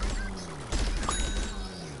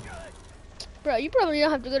 bro, you probably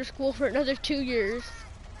don't have to go to school for another 2 years.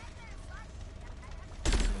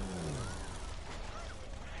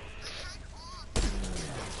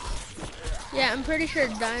 Yeah, I'm pretty sure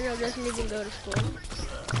Dino doesn't even go to school.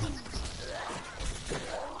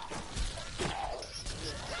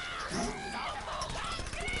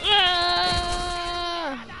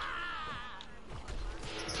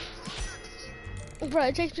 Bro,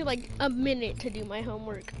 it takes me like a minute to do my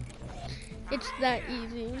homework. It's that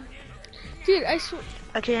easy. Dude, I swear.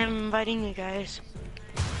 Okay, I'm inviting you guys.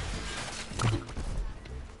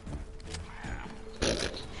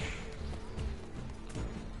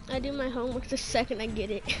 I do my homework the second I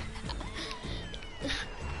get it.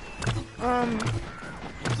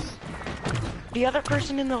 The other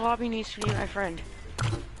person in the lobby needs to be my friend.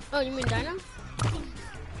 Oh, you mean Dino?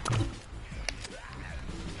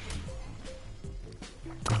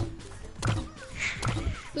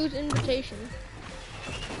 Whose invitation?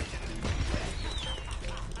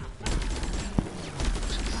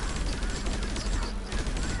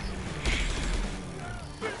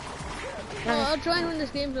 Oh, I'll join when this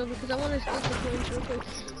game's over because I want to split the points real quick.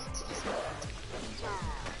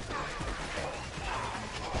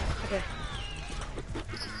 Okay.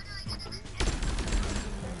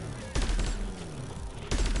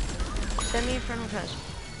 Send me a friend request.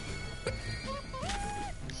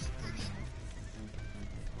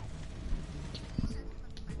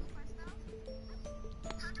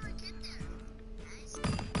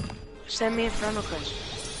 Send me a friend request.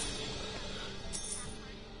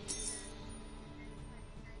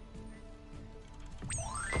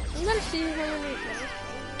 I'm gonna see how many.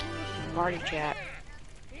 Party chat.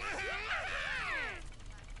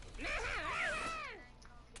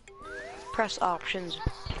 Press options.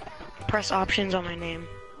 Press options on my name.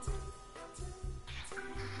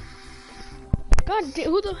 God,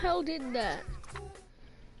 who the hell did that?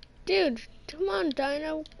 Dude, come on,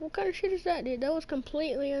 Dino. What kind of shit is that, dude? That was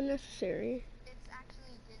completely unnecessary. It's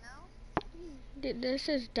actually Dino. Dude, this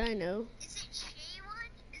is Dino. Is it Shay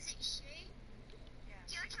one? Is it Shay?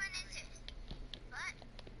 Yeah. Which one is it? What?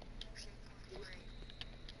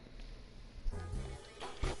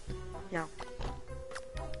 No.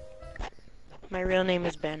 My real name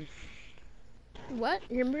is Ben. What?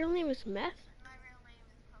 Your real name is Meth? My real name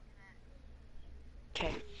is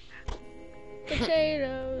Coconut. Okay.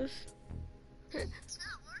 Potatoes. It's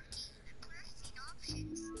not working. I'm pressing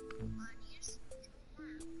options.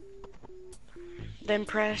 Then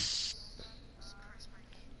press.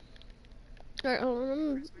 Alright, hold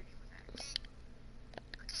on. Ready,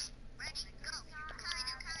 go.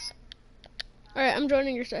 Coming. Alright, I'm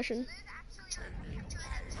joining your session.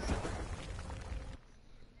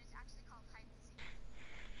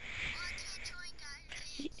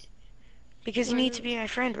 Because you need to be my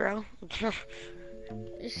friend, bro.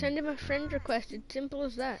 Just send him a friend request. It's simple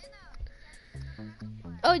as that.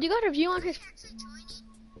 Oh, you got a view on his...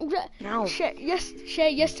 No. Shay,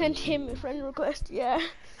 yes, sent him a friend request, yeah.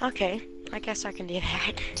 Okay, I guess I can do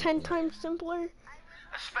that. 10 times simpler.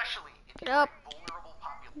 Especially if Yep. vulnerable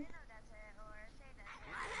population.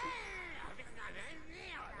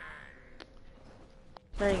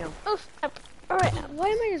 There you go. Oh, snap. Alright, why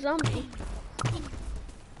am I a zombie?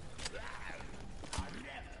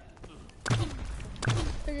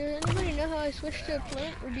 Does anybody know how I switched to a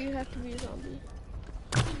plant, or do you have to be a zombie?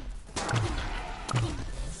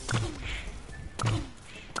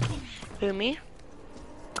 Who, me?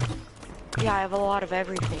 Yeah, I have a lot of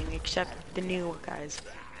everything except the new guys.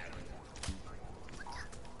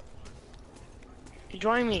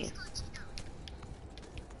 Join me.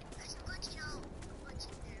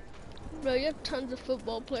 Bro, you have tons of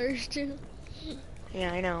football players too.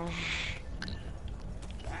 Yeah, I know.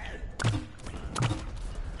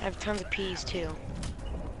 I have tons of peas too.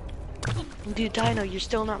 Dude, Dino, you're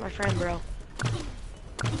still not my friend, bro.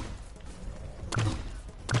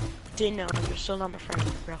 Dino, you're still not my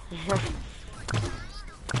friend, bro.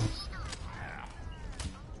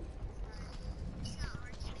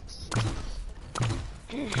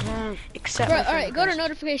 Except Bro, my friend alright, go to request.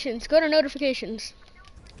 notifications. Go to notifications.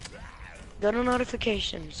 Go to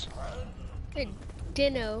notifications. Hey,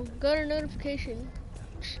 Dino, go to notifications.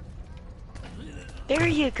 There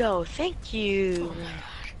you go. Thank you.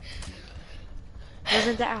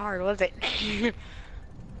 Wasn't that hard, was it?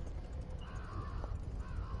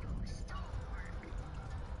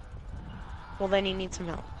 Well, then you need some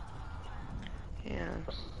help. Yeah.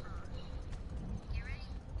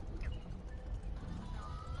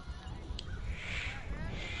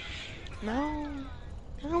 No.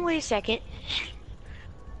 No, wait a second.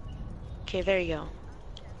 Okay, there you go.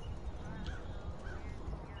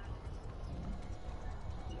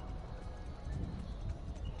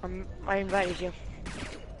 I invited you.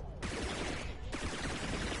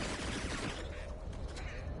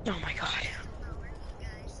 Oh my god.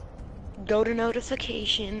 Go to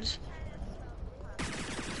notifications.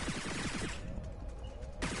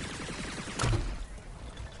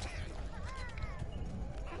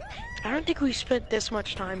 I don't think we spent this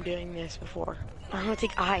much time doing this before. I don't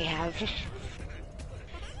think I have.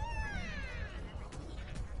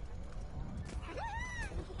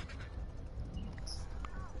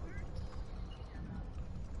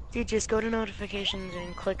 Dude, just go to notifications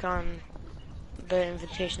and click on the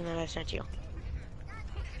invitation that I sent you.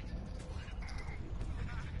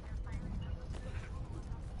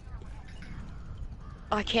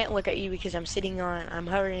 I can't look at you because I'm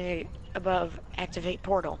hovering above activate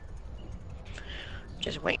portal.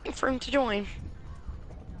 Just waiting for him to join.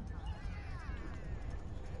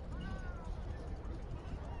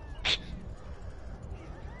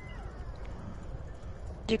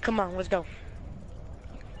 Dude, come on, let's go.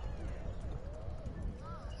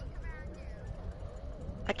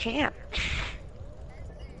 I can't.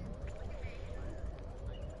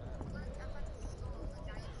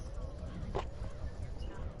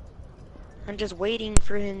 I'm just waiting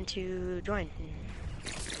for him to join.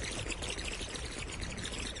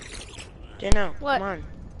 Dino, What? come on.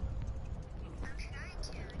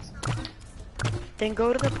 Then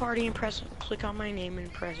go to the party and click on my name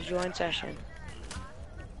and press join session.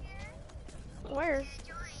 Where?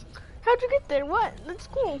 How'd you get there? What? That's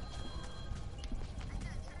cool.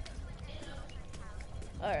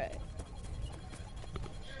 Alright.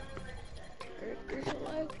 Character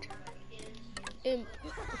select. Imp.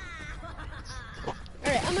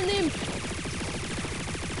 Alright, I'm an imp.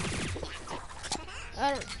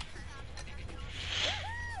 I don't...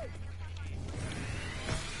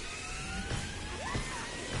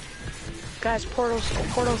 Guys,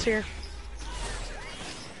 portal's here.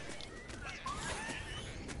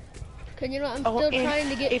 Cause you know, I'm still trying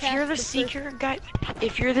to get if past you're the first- seeker, guy,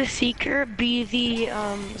 if you're the seeker, be the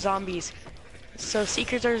zombies. So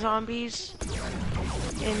seekers are zombies,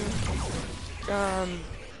 and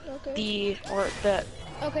Okay.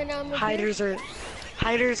 Okay, now I'm with you.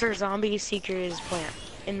 hiders are zombies. Seeker is plant,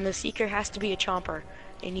 and the seeker has to be a chomper,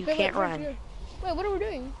 and you Okay, can't wait, run. Wait, what are we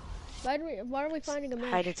doing? Why are we finding a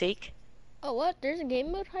match? Hide and seek. Oh, what? There's a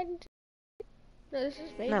game mode hide and seek? No, this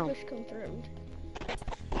is No. Vanquish confirmed.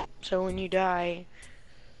 So when you die,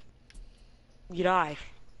 you die.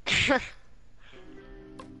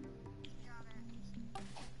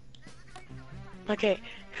 Okay,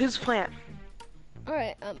 who's plant?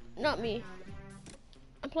 Alright, not me.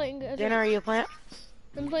 I'm playing as Dana, are you a plant?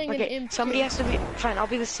 I'm playing an Okay, imp. somebody too. has to be. Fine, I'll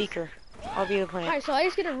be the seeker. I'll be the plant. Alright, so I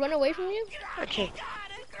just get to run away from you? Okay.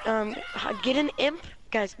 Get an imp,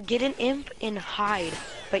 guys. Get an imp and hide,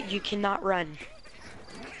 but you cannot run.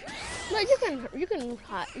 No, you can run.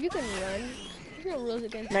 There's no rules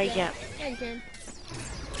against No, you that. can't. Yeah, you can.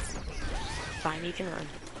 Fine, you can run.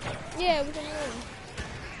 Yeah, we can run.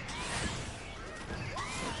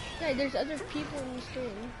 Yeah, there's other people in this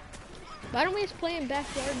game. Why don't we just play in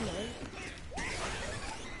backyard mode?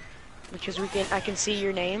 Because I can see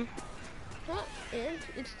your name. Huh? And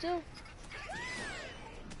it's still.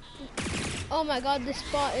 Oh my god, this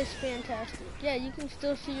spot is fantastic. Yeah, you can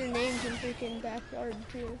still see your names in freaking backyard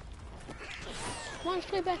too. Come on, let's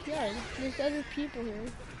play backyard. There's other people here.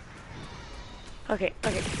 Okay,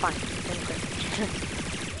 fine.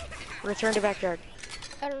 Okay. Return to backyard.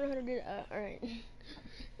 I don't know how to do that. Alright.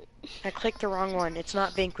 I clicked the wrong one. It's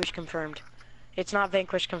not Vanquish confirmed. It's not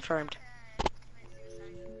Vanquish confirmed.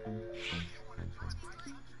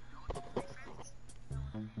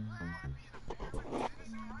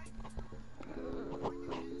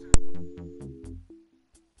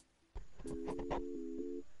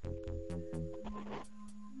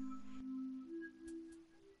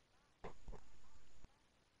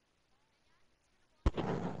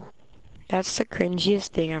 That's the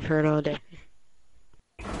cringiest thing I've heard all day.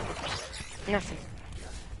 Nothing.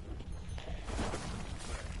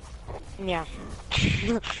 Yeah.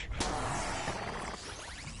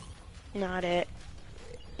 Not it.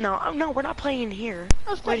 No, no, we're not playing in here.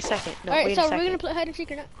 Wait a second. No, Alright, wait so a second. we're gonna play hide and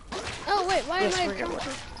seek or not? Oh wait, why Yes, am we're I gonna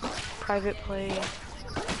private play.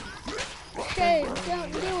 Shay,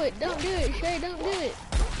 don't do it. Don't do it. Shay, don't do it.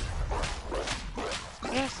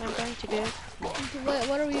 Yes, I'm going to do it.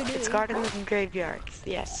 What are you doing? It's gardens and graveyards.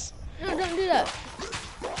 Yes. No, don't do that.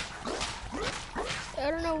 I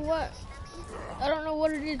don't know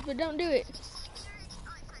what it is, but don't do it.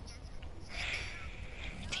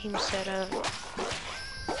 Team setup.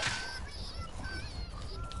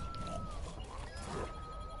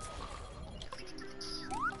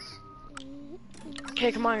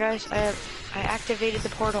 Okay, come on, guys. I activated the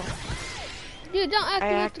portal. Dude, don't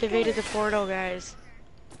activate I activated the portal, guys.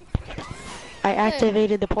 I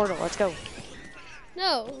activated the portal. Let's go.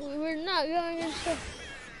 No, we're not going into.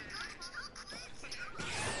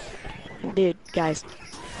 Dude, guys.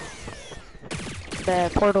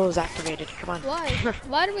 The portal is activated. Come on. Why?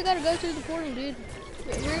 Why do we gotta go through the portal, dude?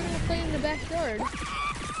 We're gonna play in the backyard.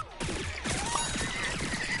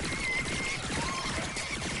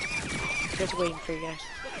 Just waiting for you guys.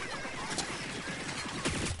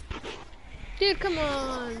 Dude, come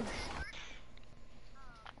on.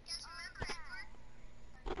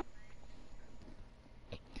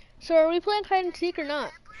 So are we playing hide and seek or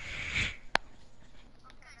not?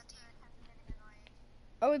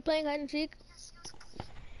 Are we playing hide and seek?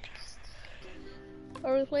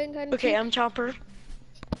 Are we playing hide and seek? Okay, I'm Chopper.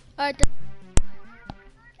 Alright.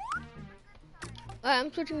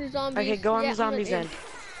 I'm switching to zombies. Okay, go on Yeah, the zombies I'm end.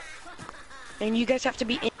 And you guys have to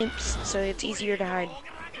be imps, so it's easier to hide.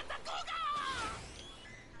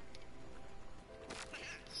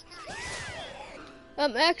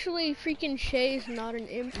 Actually, freaking Shay's not an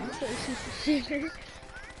imp, so she's a seeker.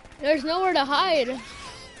 There's nowhere to hide.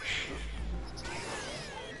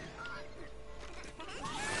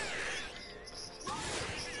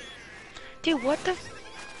 Dude, what the?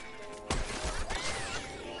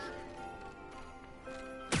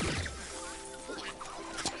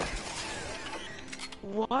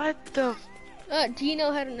 What the?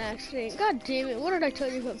 Dino had an accident. God damn it, what did I tell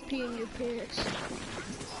you about peeing your pants?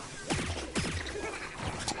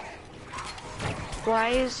 Why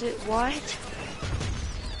is it what?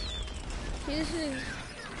 This is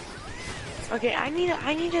Okay, I need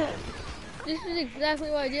a. this is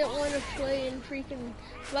exactly why I didn't want to play in freaking.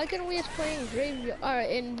 Why couldn't we just play in graveyard or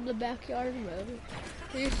in the backyard mode?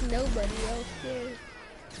 There's nobody else there.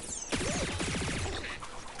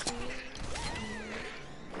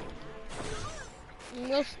 We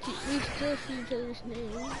still see each other's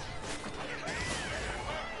names.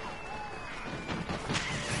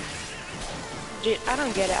 Dude, I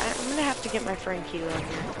don't get it. I'm gonna have to get my friend Kilo in here.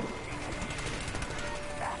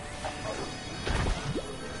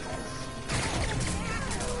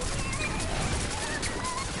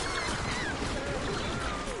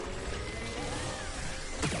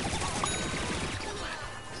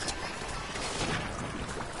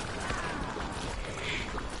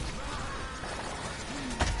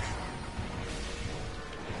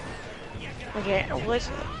 Okay,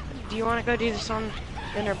 do you want to go do this in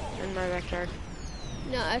my backyard?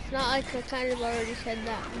 No, it's not like I kind of already said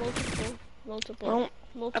that. Multiple, Well,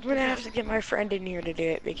 multiple I'm gonna have times. to get my friend in here to do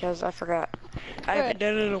it because I forgot. I Alright. haven't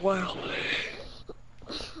done it in a while.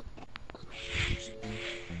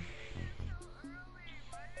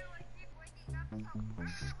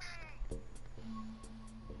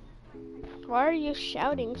 Why are you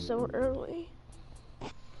shouting so early?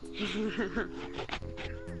 My dog doesn't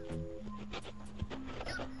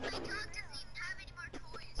even have any more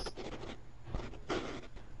toys.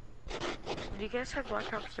 Do you guys have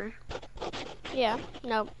Black Ops 3? Yeah,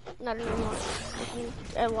 no, not anymore.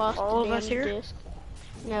 I lost All the of us damn here? disc.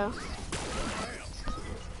 No.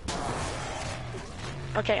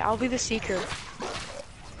 Okay, I'll be the seeker.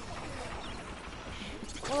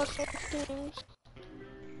 Well, it's like things.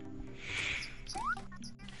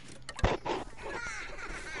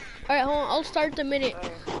 Alright, hold on. I'll start the minute.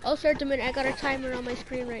 I'll start the minute. I got a timer on my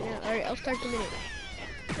screen right now. Alright, I'll start the minute.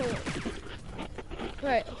 Hold on.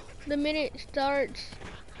 Alright, the minute starts.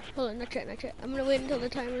 Hold on, not yet. I'm gonna wait until the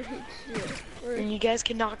timer hits 0. And you guys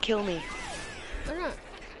cannot kill me. Why not?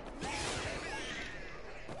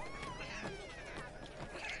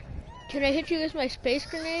 Can I hit you with my space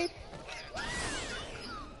grenade?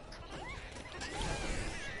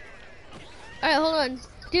 Alright, hold on.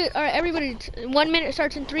 Dude, alright, everybody. 1 minute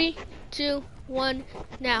starts in 3, 2, 1,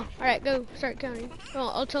 now. Alright, go. Start counting. Oh,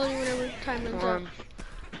 I'll tell you whenever time runs out. 1,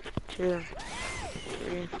 2,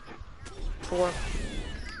 3, 4,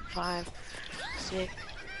 5, 6,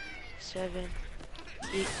 7,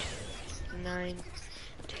 8, 9,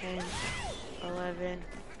 10, 11,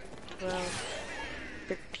 12,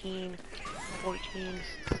 13, 14,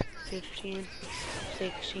 15,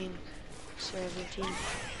 16, 17,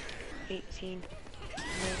 18,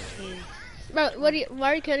 19, Bro,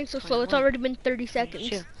 why are you counting so slow? It's already been 30 seconds.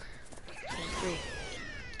 22, 23,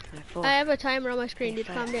 24. I have a timer on my screen, dude.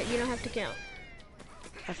 25. Calm down. You don't have to count.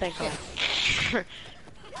 I think Yeah.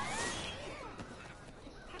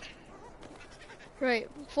 Right,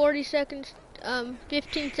 40 seconds,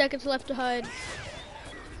 15 seconds left to hide.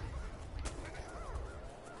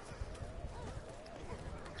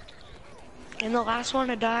 And the last one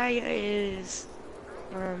to die is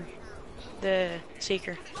the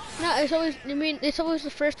seeker. No, it's always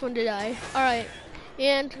the first one to die. Alright,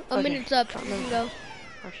 and a Okay, minute's up. can't You can move. go.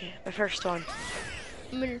 Okay, the first one.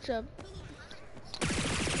 A minute's up.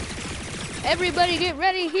 Everybody get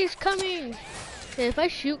ready, he's coming! Hey, if I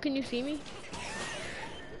shoot, can you see me?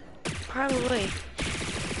 Probably.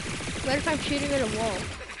 What if I'm shooting at a wall?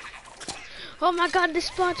 Oh my god, this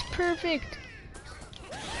spot's perfect!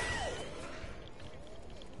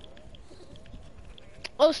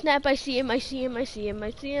 Oh snap, I see him. I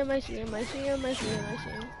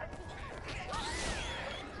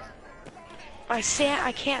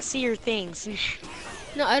can't see your things.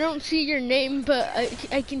 No, I don't see your name, but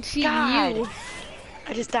I can see God. you.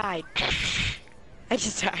 I just died. I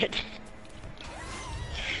just died.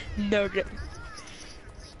 No good.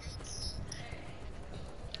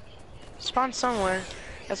 Spawn somewhere.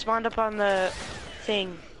 I spawned up on the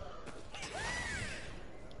thing.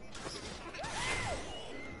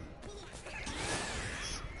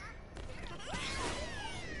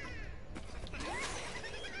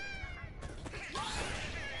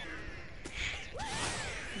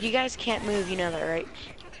 You guys can't move, you know that, right?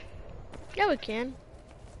 Yeah, we can.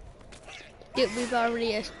 Dude, we've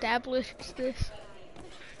already established this.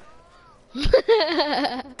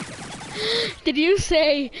 Did you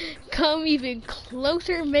say, come even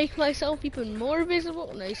closer, make myself even more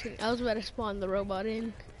visible? No, I was about to spawn the robot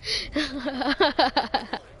in.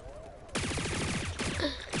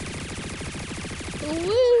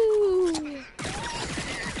 Woo!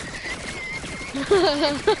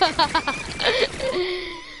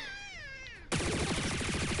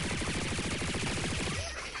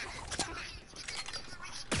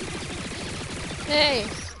 Hey,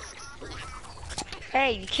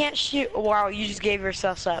 Hey, you can't shoot. Wow, you just gave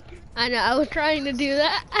yourselves up. I know, I was trying to do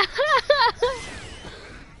that.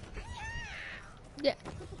 Yeah.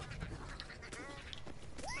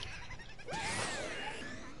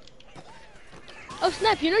 Oh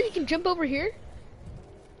snap, you know you can jump over here?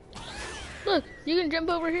 Look, you can jump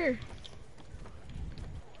over here.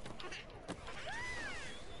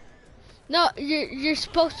 No, you're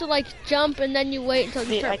supposed to like jump and then you wait until you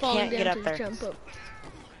See, start I falling can't get down up to there. jump up.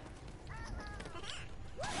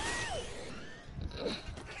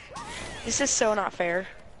 This is so not fair.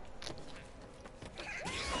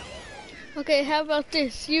 Okay, how about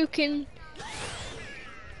this? You can...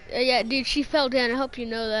 yeah, dude, she fell down. I hope you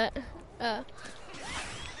know that.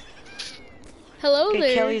 Hello Okay,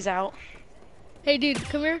 there. Kelly's out. Hey, dude,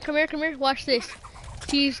 come here. Watch this.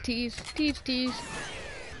 Tease.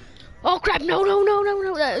 Oh crap! No, no, no, no,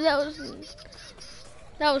 no! That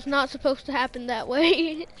was not supposed to happen that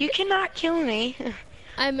way. You cannot kill me.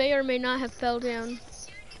 I may or may not have fell down.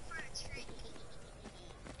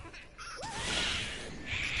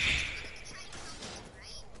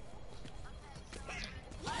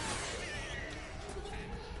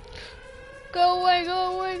 Go away,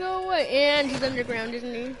 go away, go away. And he's underground,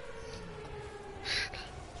 isn't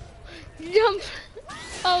he? Jump!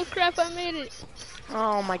 Oh crap, I made it.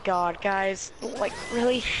 Oh my god, guys. Like,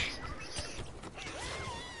 really?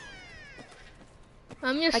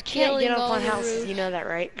 I'm just I can't killing get up all on the houses, roofs. you know that,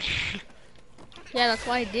 right? Yeah, that's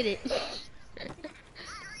why I did it.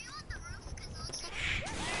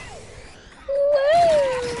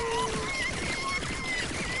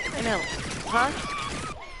 I know. Huh?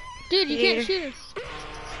 Dude, you can't shoot him.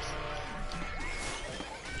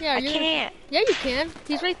 Yeah, I you're... can't. Yeah, you can.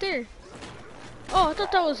 He's right there. Oh, I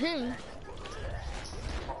thought that was him.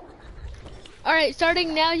 Alright,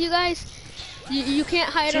 starting now, you guys. You can't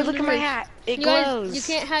hide See, on look the at my roof. hat. It You glows. guys,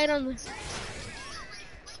 you can't hide on the...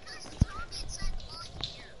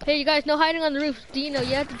 Hey, you guys, no hiding on the roof. Dino,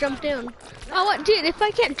 you have to jump down. Oh, what? Dude, if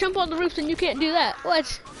I can't jump on the roof, then you can't do that.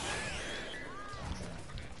 What?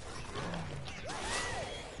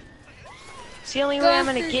 It's the only way I'm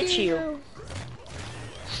gonna get you.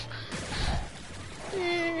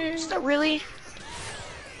 Is that really?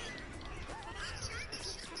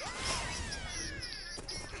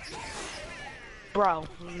 Bro,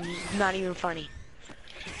 not even funny.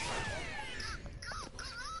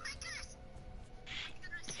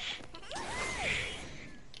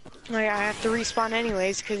 Like, I have to respawn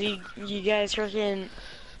anyways, cause you guys freaking.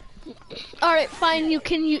 All right, fine. You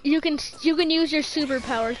can use your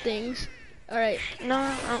superpower things. All right. No,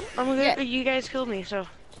 I'm good. Yeah. You guys killed me, so.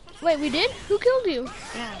 Wait, we did? Who killed you?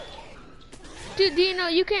 Yeah. Dude, Dino,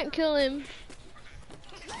 you can't kill him.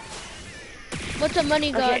 What's a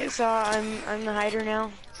money god? Okay, so I'm the hider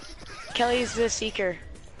now. Kelly's the seeker.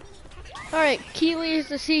 All right, Keely is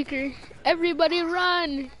the seeker. Everybody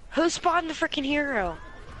run! Who spawned the freaking hero?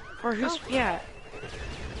 Or who's yeah?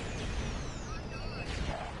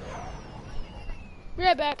 Be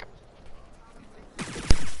right back.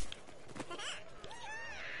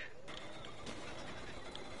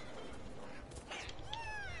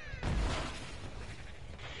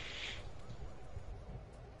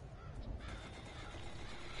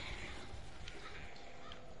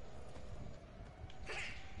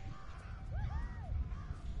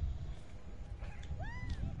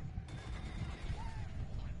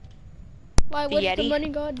 Why, what's the Yeti? money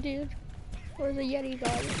god do? Or the Yeti god?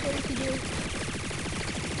 What does he do?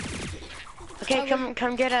 Okay,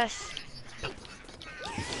 come get us.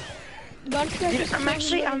 Bunch guys Dude, just I'm killed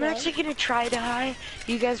the money god. actually gonna try to hide.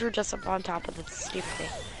 You guys were just up on top of the stupid thing.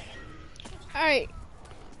 Alright.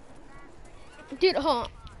 Dude, hold on.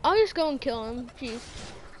 I'll just go and kill him. Jeez.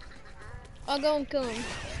 I'll go and kill him.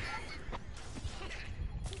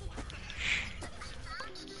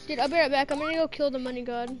 Dude, I'll be right back. I'm gonna go kill the money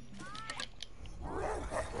god.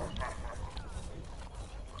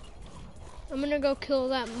 I'm gonna go kill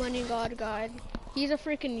that money god guy. He's a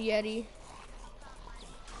freaking Yeti.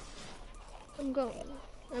 I'm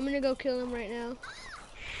gonna go kill him right now.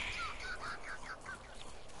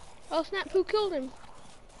 Oh snap, who killed him?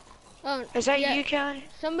 Oh, Is that yeah, you, Kelly?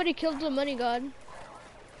 somebody killed the money god.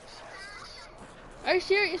 Are you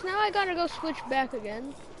serious? Now I gotta go switch back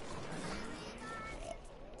again.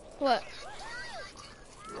 What?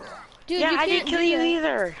 Dude, Yeah, you I can't didn't kill do you that.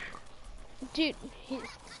 either. Dude,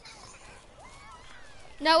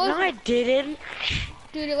 No, I didn't.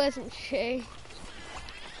 dude, it wasn't Shay.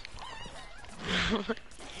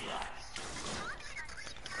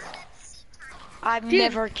 I've Dude,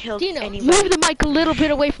 never killed Dino, anybody. move the mic a little bit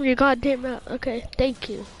away from your goddamn mouth. Okay, thank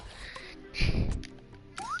you.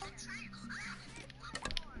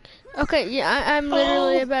 Okay, yeah, I'm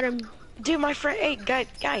literally about to... Dude, my friend, hey,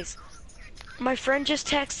 guys. My friend just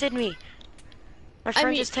texted me. My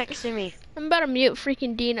friend just texted me. I'm about to mute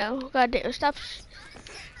freaking Dino. Goddamn, stop.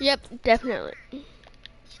 Yep, definitely.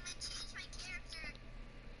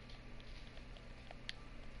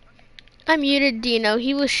 I muted Dino.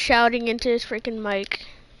 He was shouting into his freaking mic.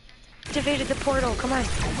 Activated the portal, come on.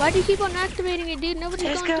 Why do you keep on activating it, dude? Nobody's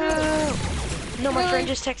Let's going go. through. No, my Really? friend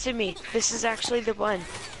just texted me. This is actually the one.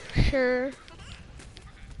 Sure.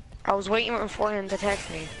 I was waiting for him to text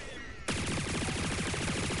me.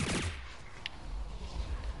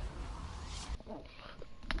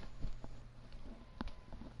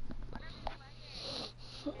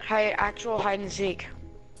 Actual hide and seek.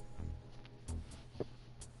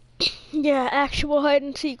 Yeah, actual hide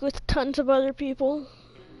and seek with tons of other people.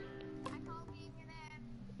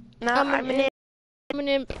 No, I'm I'm an an imp. I'm an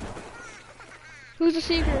imp. Who's the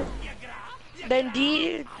seeker? Then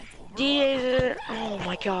D is oh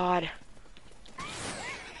my god.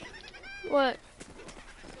 What?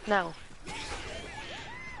 No.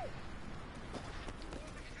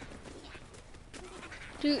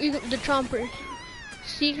 Dude, the chomper.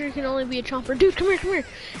 Seeker can only be a chomper. Dude, come here, come here.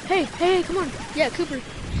 Hey, come on. Yeah, Cooper.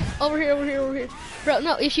 Over here. Bro,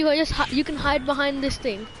 no, if you just you can hide behind this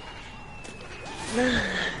thing.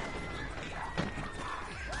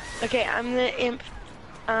 Okay, I'm the imp.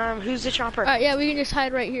 Who's the chomper? Alright, yeah, we can just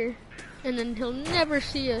hide right here. And then he'll never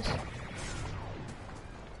see us.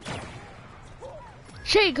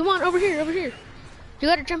 Shay, come on, over here. You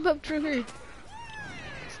gotta jump up through here.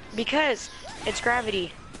 Because it's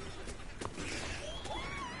gravity.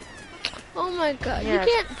 Oh my god, Yeah,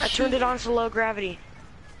 you can't I turned it on to low gravity.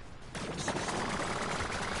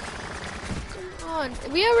 Come on.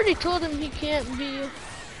 We already told him he can't be.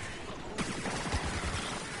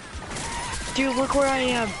 Dude, look where I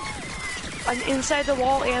am. I'm inside the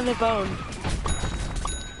wall and the bone.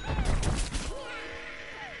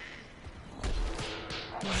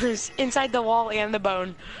 Inside the wall and the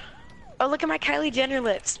bone. Oh, look at my Kylie Jenner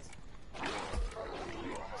lips.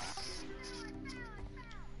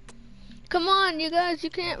 Come on, you guys, you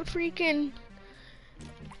can't freaking.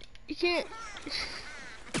 You can't.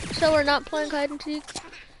 So we're not playing hide and seek?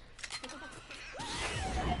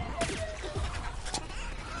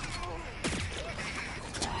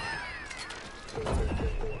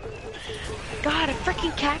 God, a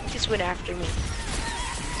freaking cactus went after me.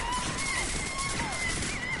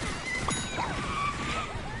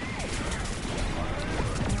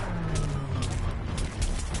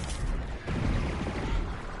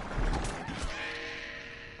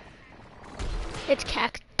 It's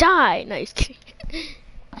cacti. Nice.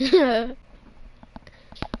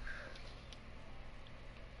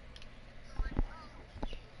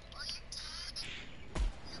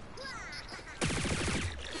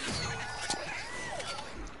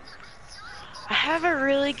 I have a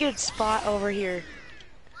really good spot over here.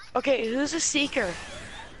 Okay, who's a seeker?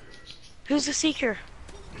 Who's the seeker?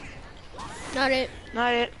 Not it.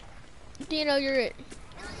 Not it. Dino, you're it.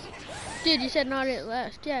 Dude, you said not it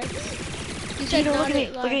last. Yeah. You said Dino, not look at me. it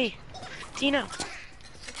Look at last. me. Dino.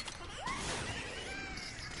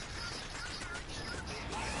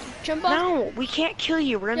 Jump off. No, we can't kill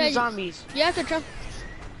you. We're in Yeah, the you- zombies. You have to jump.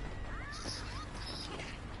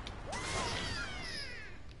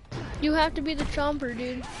 You have to be the chomper,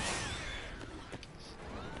 dude.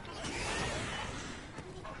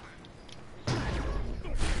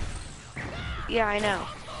 Yeah, I know.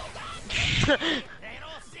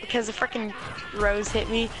 Because the freaking rose hit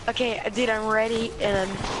me. Okay, dude, I'm ready, and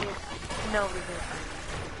no, we didn't.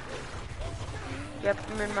 Yep,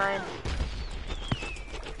 I'm in mine.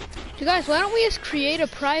 You guys, why don't we just create a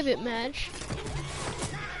private match?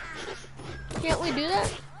 Can't we do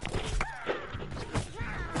that?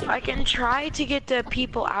 I can try to get the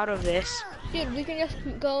people out of this Dude, we can just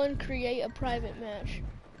go and create a private match.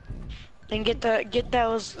 and get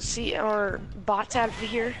those or bots out of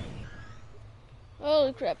here.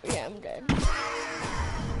 Holy crap, yeah, I'm dead.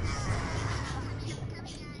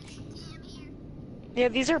 Yeah,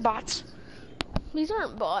 these are bots. These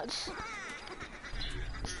aren't bots.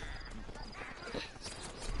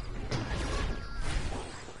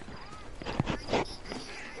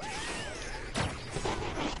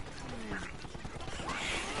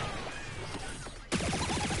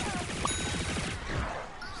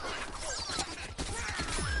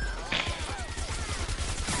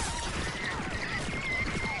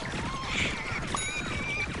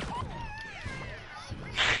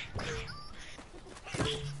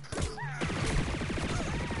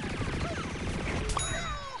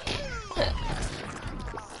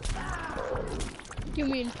 You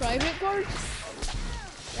mean private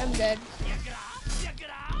parts? I'm dead.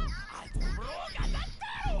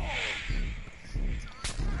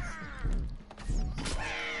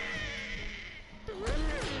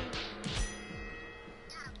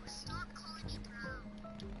 Stop calling me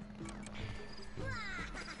bro.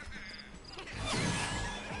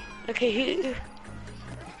 Okay, who?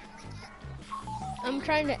 I'm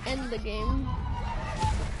trying to end the game.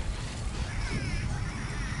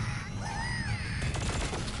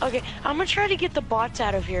 Okay, I'm gonna try to get the bots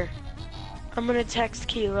out of here. I'm gonna text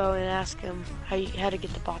Kilo and ask him how to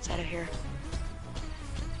get the bots out of here.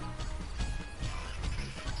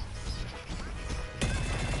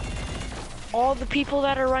 All the people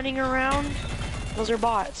that are running around, those are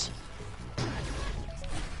bots.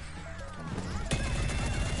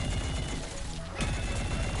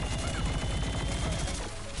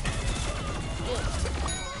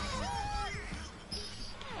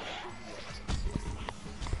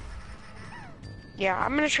 Yeah,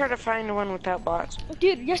 I'm gonna try to find one without bots.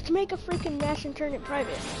 Dude, just make a freaking match and turn it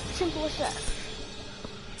private. Simple as that.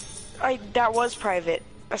 That was private.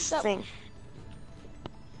 That's the thing.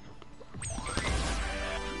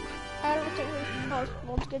 I don't think it's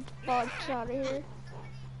possible to get the bots out of here.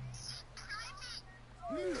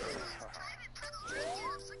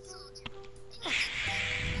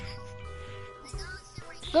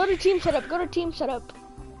 Go to team setup, go to team setup.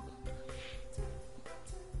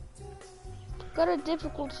 Go to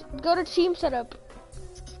difficult, go to team setup.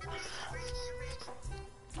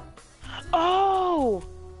 Oh!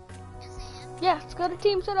 Yes, go to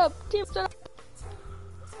team setup, team setup.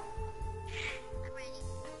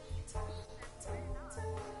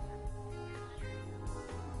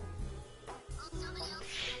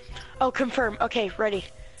 Oh, confirm. Okay, ready.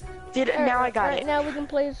 Now I got it. Now we can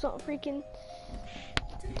play some freaking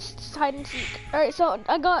hide and seek. Alright, so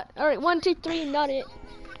I got, alright, 1, 2, 3, not it.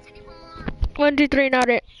 1, 2, 3, not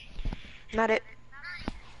it. Not it.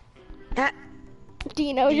 That. Do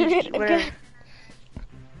you know you did? Okay.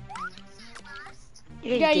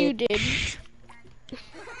 Yeah, you did.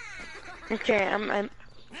 Okay, I'm.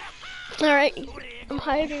 Alright. I'm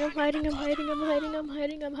hiding.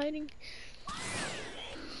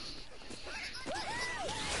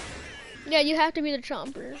 Yeah, you have to be the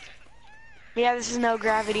chomper. Yeah, this is no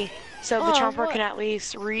gravity, so the chomper what? can at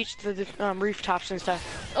least reach the rooftops and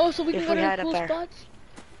stuff. Oh, so we can If go we to had the it cool there. spots?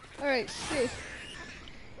 Alright, sick.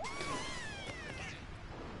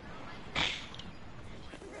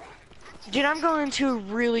 Dude, I'm going to a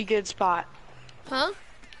really good spot. Huh?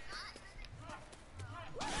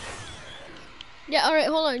 Yeah, alright,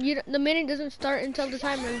 hold on. The minute doesn't start until the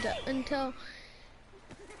timer is up. Until...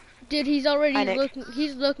 Dude, he's already looking.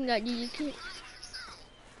 He's looking at you. You can't...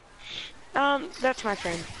 That's my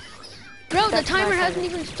friend. Bro, the That's timer my hasn't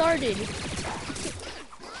friend. even started.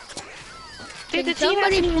 Dude, Can the team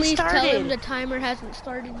somebody hasn't even please tell him started. the timer hasn't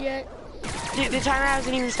started yet? Dude, the timer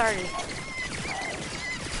hasn't even started.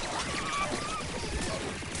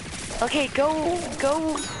 Okay, go.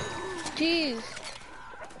 Jeez.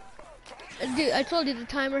 Dude, I told you the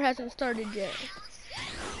timer hasn't started yet.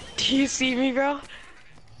 Do you see me, bro?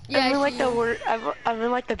 Yeah, I'm in I like see the you. I'm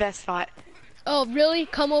in like the best spot. Oh, really?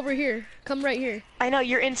 Come over here. Come right here. I know,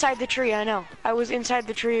 you're inside the tree, I know. I was inside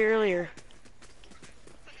the tree earlier.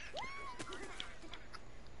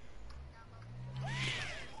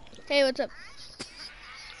 Hey, what's up?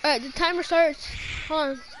 Alright, the timer starts.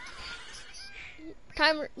 Hold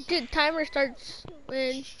on. Timer starts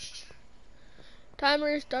when...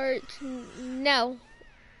 Timer starts now.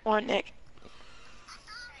 One, Nick.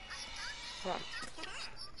 Hold on.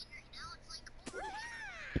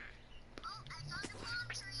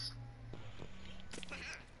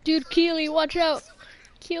 Dude, Keely, watch out.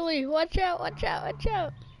 Keely, watch out, watch out, watch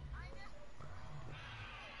out.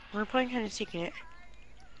 We're playing hide and seek, Nick.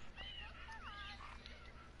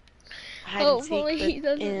 Hopefully he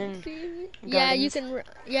doesn't see me. Yeah, you can.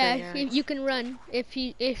 Yeah, you can run if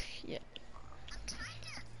you yeah.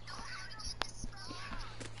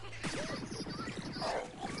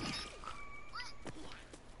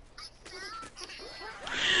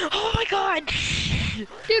 Oh my god!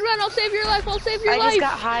 Dude, run! I'll save your life. I'll save your life. I just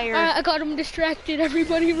got higher. I got him distracted.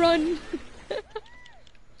 Everybody, run!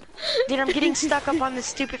 Dude, I'm getting stuck up on this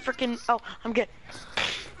stupid freaking. Oh, I'm good.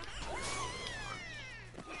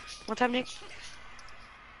 What time, Nick?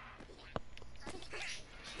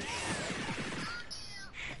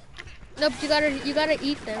 Nope, you gotta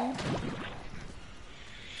eat them.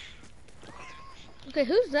 Okay,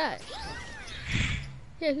 who's that?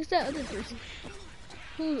 Yeah, who's that other person?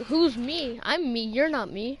 Who's me? I'm me, you're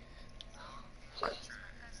not me.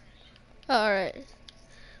 Alright.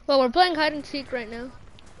 Well, we're playing hide and seek right now.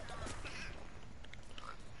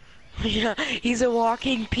 Yeah, he's a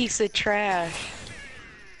walking piece of trash.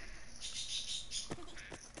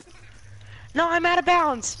 No, I'm out of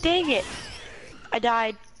bounds. Dang it. I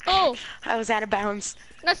died. Oh! I was out of bounds.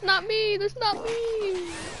 That's not me! That's not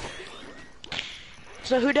me!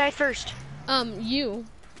 So who died first? You.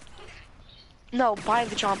 No, by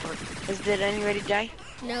the chomper. Did anybody die?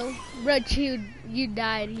 No. But you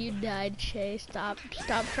died, Shay. Stop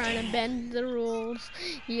trying to bend the rules.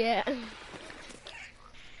 Yeah.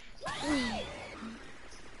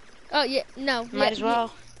 Oh, yeah, no. Might as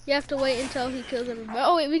well. You have to wait until he kills everybody.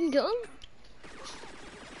 Oh, wait, we can kill him?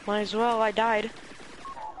 Might as well, I died.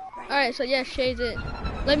 Alright, so yeah, Shay's it.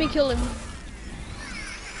 Let me kill him.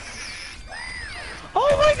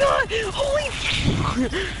 Oh my god! Holy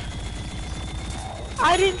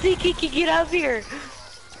I didn't think he could get up here.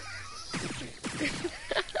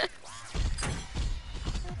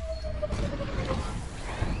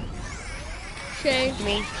 Shay.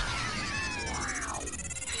 Me.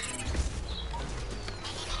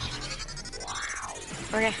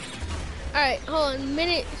 Okay. Alright, hold on.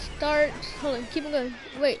 Minute starts. Hold on, keep it going.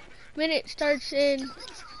 Wait. Minute starts in.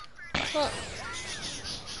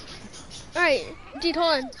 Alright, dude,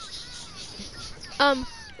 hold on.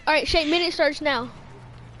 Alright, Shay, minute starts now.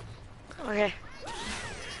 Okay.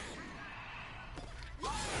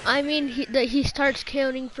 I mean, he starts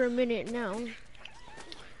counting for a minute now.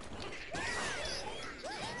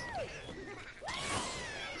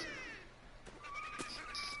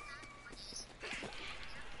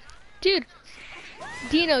 Dude,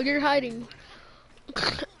 Dino, you're hiding.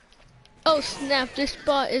 Oh snap, this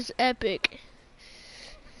spot is epic.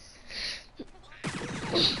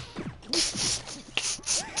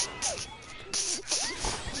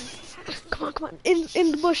 Come on,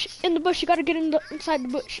 in the bush, you gotta get inside the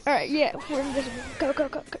bush. Alright, yeah, we're invisible.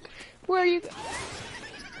 Go. Where are you?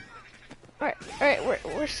 Alright,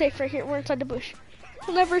 we're safe right here, we're inside the bush.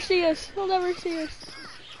 He'll never see us,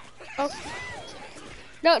 Oh.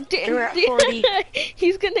 No, We're at 40.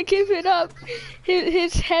 He's gonna give it up.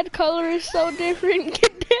 His head color is so different.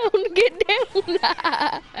 Get down.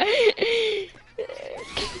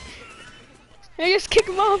 I just kick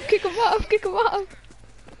him off.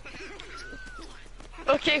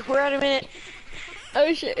 Okay, we're at a minute.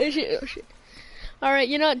 Oh shit. Alright,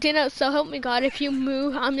 you know what, Dino, so help me God, if you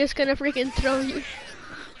move, I'm just gonna freaking throw you.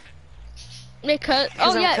 Because,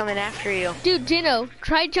 oh I'm yeah. coming after you. Dude, Dino,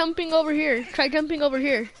 try jumping over here.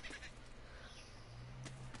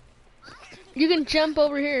 You can jump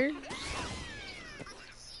over here.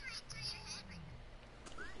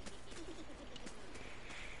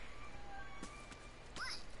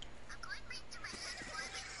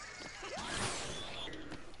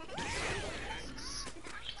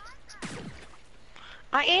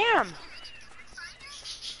 I am.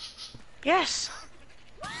 Yes.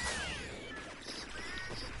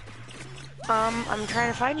 I'm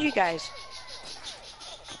trying to find you guys.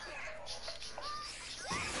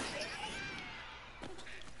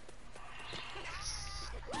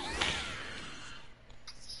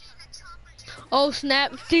 Oh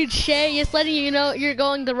snap, dude, Shay, just letting you know you're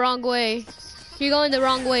going the wrong way. You're going the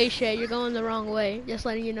wrong way, Shay, you're going the wrong way. Just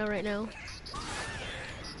letting you know right now.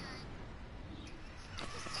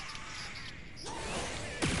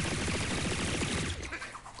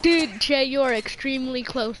 Dude, Shay, you are extremely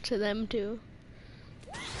close to them too.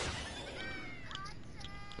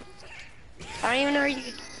 I don't even know where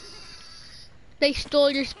you... They stole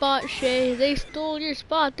your spot, Shay. They stole your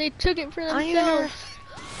spot. They took it for I don't even know themselves.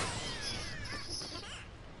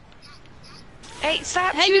 Hey,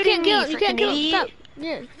 stop Hey, shooting you can't me, kill him. You can't frickin' kill him. idiot. Stop.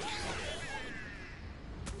 Yeah.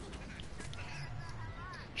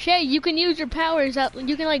 Shay, you can use your powers out.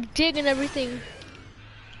 You can like dig and everything.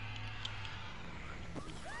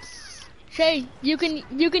 Shay, you can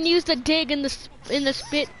use the dig and the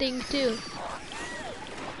spit thing too.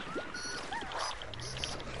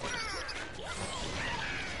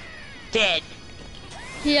 Dead.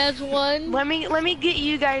 He has one. Let me get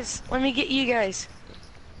you guys.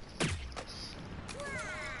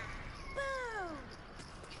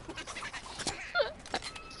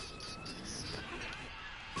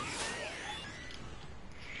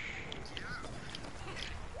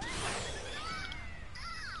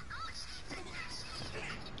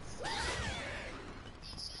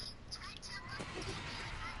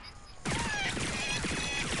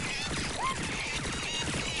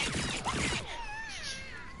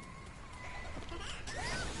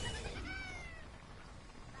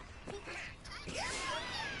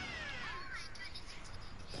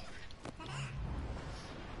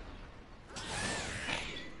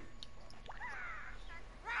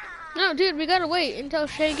 No, dude, we gotta wait until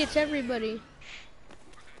Shay gets everybody.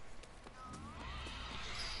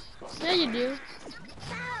 Yeah, you do.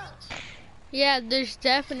 Yeah, there's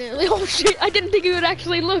definitely. Oh shit! I didn't think he would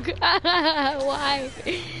actually look. Why?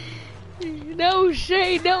 No,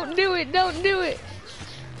 Shay, don't do it! Don't do it!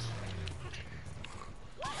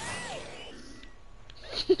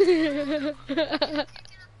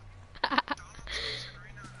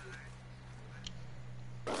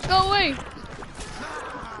 Go away!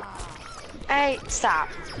 Hey, stop.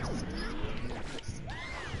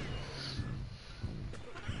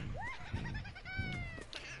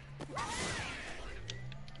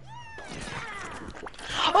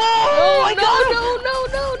 Oh, I got him!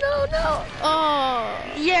 No! Oh.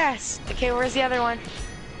 Yes. Okay, where's the other one?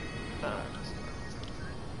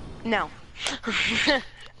 No.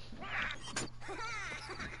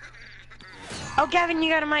 Oh, Gavin,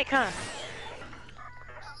 you got a mic, huh?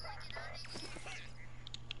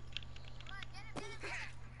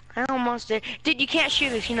 I monster. Dude, you can't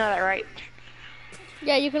shoot us, you know that, right?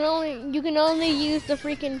 Yeah, you can only use the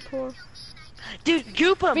freaking core. Dude,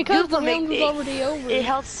 goop him. Because Goop the him. round was already over. It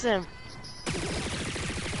helps him.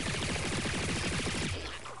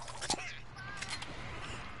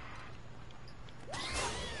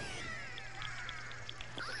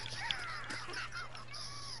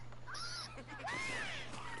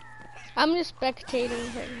 I'm just spectating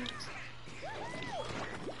her.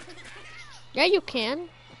 Yeah, you can.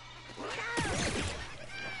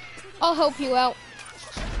 I'll help you out.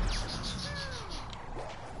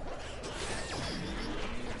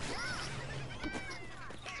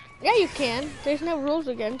 Yeah, you can. There's no rules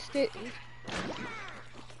against it.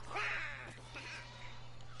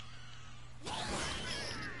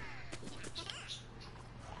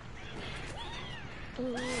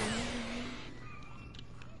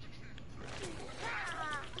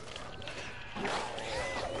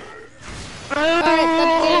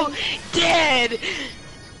 Oh, dead.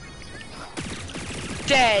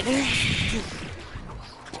 Dead.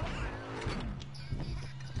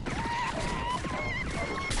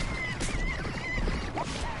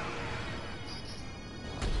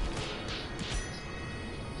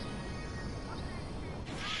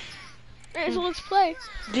 Alright, so let's play.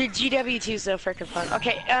 Dude, GW2 is so freaking fun.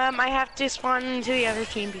 Okay, I have to spawn into the other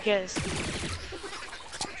team because...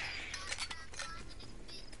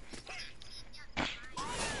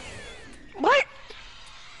 What?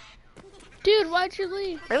 Dude, why'd you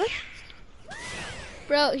leave? Really?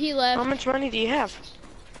 Bro, he left. How much money do you have?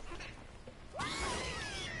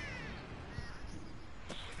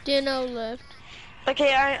 Dino left.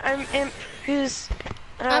 Okay, I'm Imp, who's...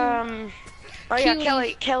 oh yeah,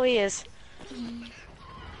 Keely. Kelly is.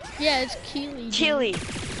 Yeah, it's Keely. dude. Chili.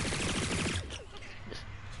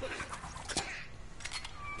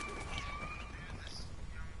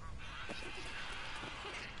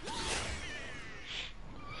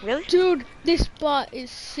 Really? Dude, this spot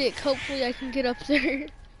is sick. Hopefully I can get up there.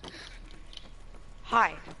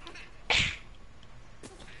 Hi.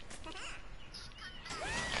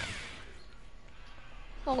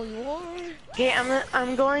 Oh, you are? Okay,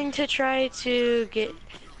 I'm going to try to get...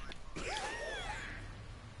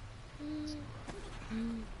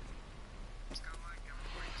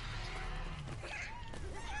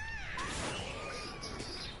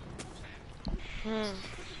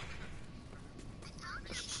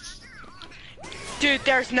 Dude,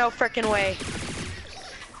 there's no frickin' way.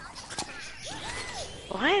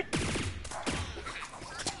 What?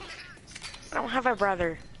 I don't have a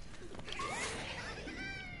brother.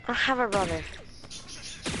 I don't have a brother.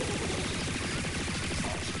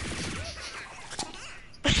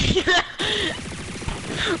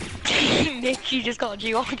 Nick, you just called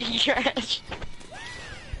you walking trash.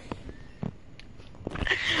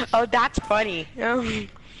 Oh, that's funny.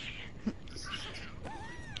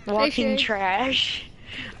 Walking trash.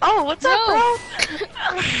 Oh, what's up, bro?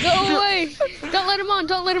 Go away! Don't let him on!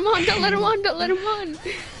 Don't let him on! Don't let him on! Don't let him on!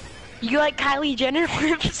 You like Kylie Jenner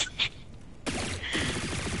lips?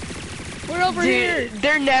 We're over here! Dude,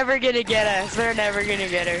 they're never gonna get us. They're never gonna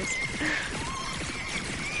get us.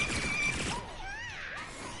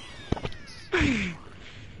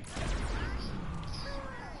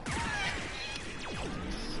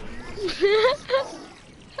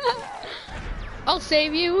 I'll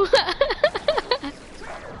save you.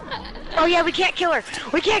 Oh yeah, we can't kill her.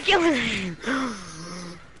 We can't kill her. Guys,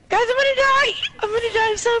 I'm gonna die. I'm gonna die.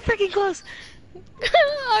 I'm so freaking close.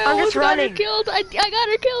 I I'm almost just got her running. killed. I got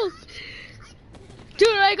her killed. Dude,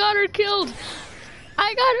 I got her killed.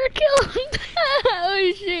 I got her killed.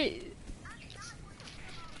 Oh shit.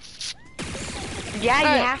 Yeah, you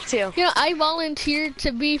Alright. have to. You know, I volunteered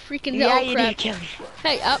to be freaking Yeah, hell you crap. need to kill me.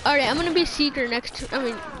 Hey, alright, I'm gonna be Seeker next.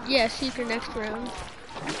 Seeker next round.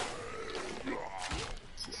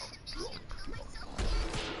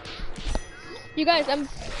 You guys,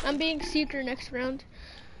 I'm being Seeker next round.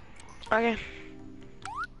 Okay.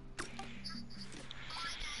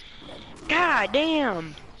 God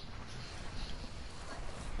damn.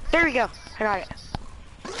 There we go. I got it.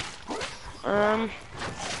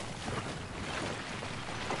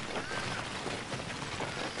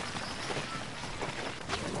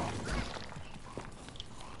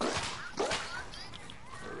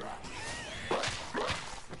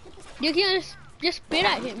 You can just spit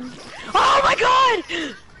at him. Oh my god!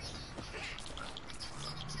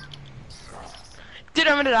 Dude,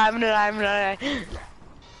 I'm gonna die, I'm gonna die, I'm gonna die.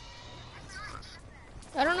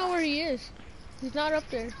 I don't know where he is. He's not up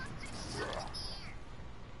there.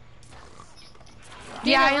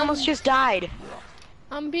 Yeah, Dude, I almost just died.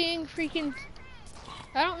 I'm being freaking...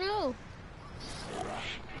 I don't know.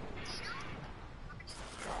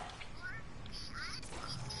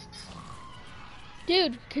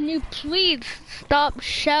 Dude, can you please stop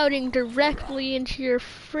shouting directly into your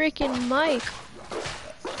freaking mic?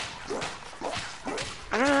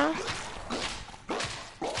 I don't know.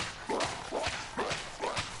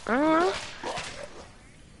 I don't know.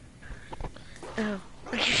 Oh.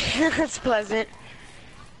 That's pleasant.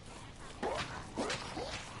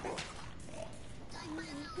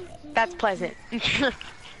 That's pleasant.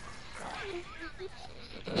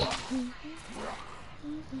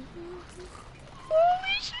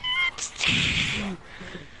 Holy shit!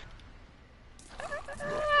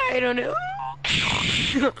 I don't know.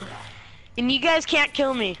 And you guys can't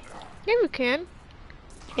kill me. Yeah, we can.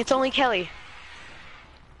 It's only Kelly.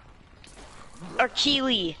 Or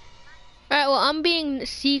Keely. Alright, well, I'm being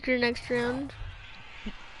Seeker next round.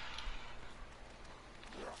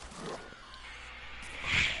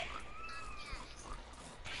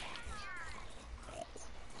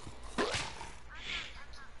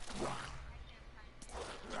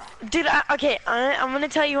 Dude, I'm gonna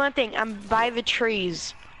tell you one thing. I'm by the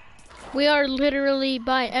trees. We are literally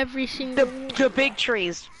by every single... The big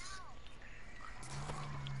trees.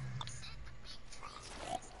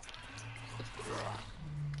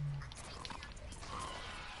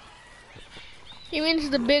 He means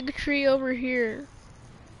the big tree over here.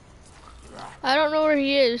 I don't know where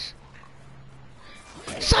he is.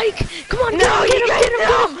 Psych! Come on, No, get you him, guys, get him,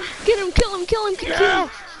 no! get him, kill him, kill him, kill him, kill him.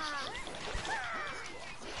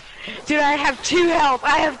 Dude, I have 2 health.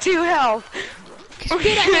 I have 2 health.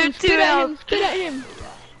 Spit at him, spit at him, health. spit at him.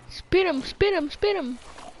 Spit him, spit him, spit him.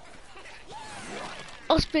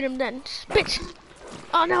 I'll spit him then. Spit!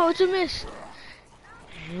 Oh no, it's a miss.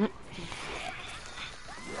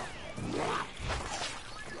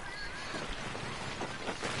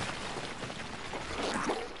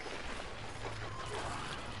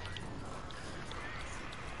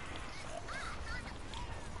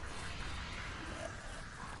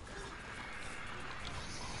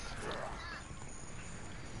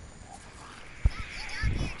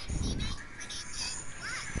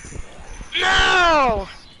 No!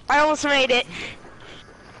 I almost made it.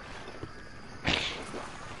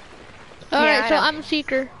 Alright, I so know. I'm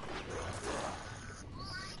Seeker.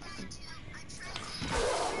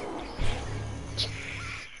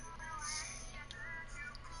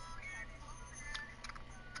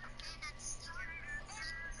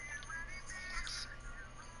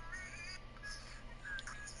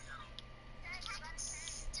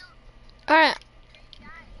 Alright.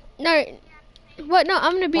 No, what? No,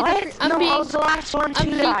 I'm gonna be What? the. I'm No, being. I was the last one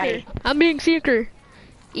I'm to die. Seeker. I'm being Seeker.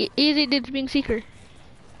 Easy dude's being Seeker.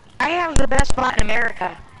 I have the best bot in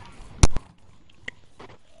America.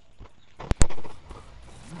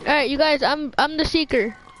 Alright, you guys, I'm the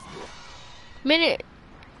Seeker. Minute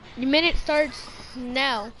starts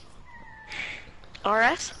now.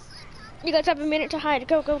 RS? You guys have a minute to hide.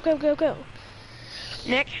 Go, go, go, go, go.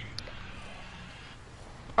 Nick?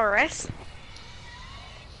 RS?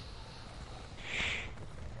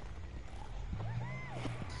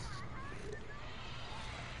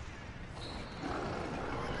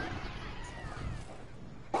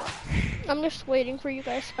 I'm just waiting for you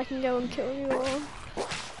guys so I can go and kill you all.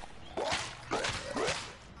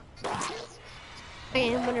 I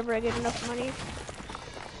am whenever I get enough money.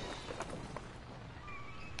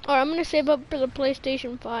 Or I'm gonna save up for the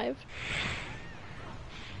PlayStation 5.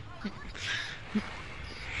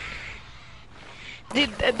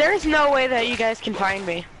 Dude, there's no way that you guys can find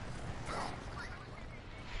me.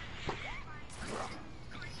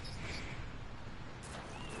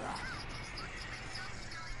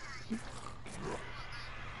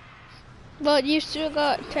 But you still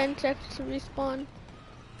got 10 seconds to respawn.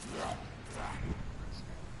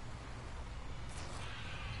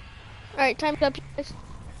 Alright, time's up, guys.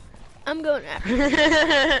 I'm going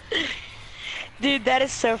after. Dude, that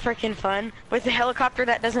is so freaking fun. With a helicopter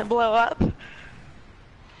that doesn't blow up.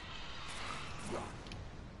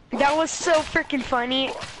 That was so freaking funny.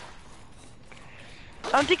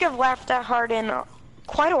 I don't think I've laughed that hard in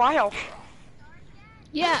quite a while.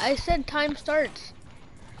 Yeah, I said time starts.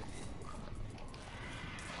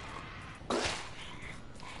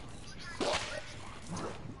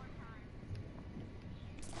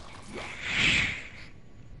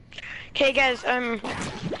 Okay, guys, I'm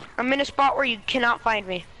in a spot where you cannot find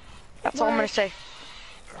me. That's all I'm gonna say.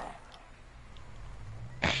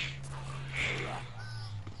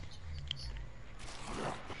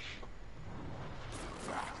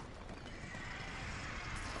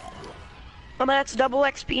 Well, that's double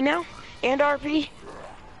XP now, and RP.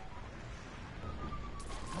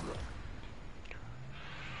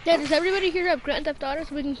 Yeah, does everybody here have Grand Theft Auto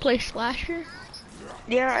so we can play Slasher?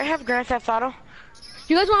 Yeah, I have Grand Theft Auto.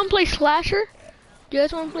 You guys want to play Slasher? Do you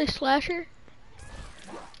guys want to play Slasher?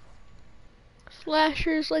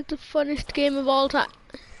 Slasher is like the funnest game of all time.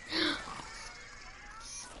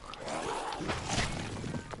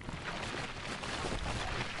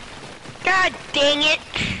 God dang it!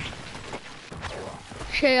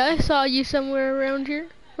 Shay, I saw you somewhere around here.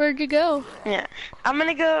 Where'd you go? Yeah, I'm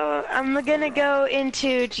gonna go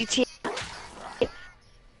into GTA.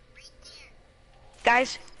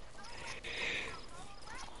 Guys.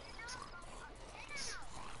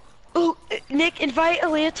 Ooh, Nick, invite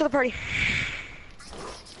Aaliyah to the party.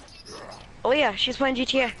 Aaliyah, she's playing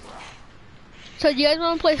GTA. So do you guys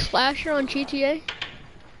want to play Slasher on GTA?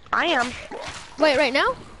 I am. Wait, right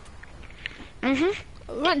now?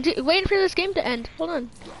 Mm-hmm. Wait for this game to end. Hold on.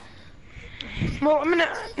 Well,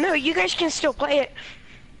 no, you guys can still play it.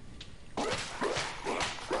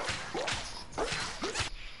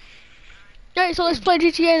 Alright, so let's play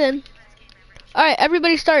GTA then. Alright,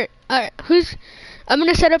 everybody start. Alright, I'm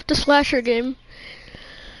gonna set up the Slasher game.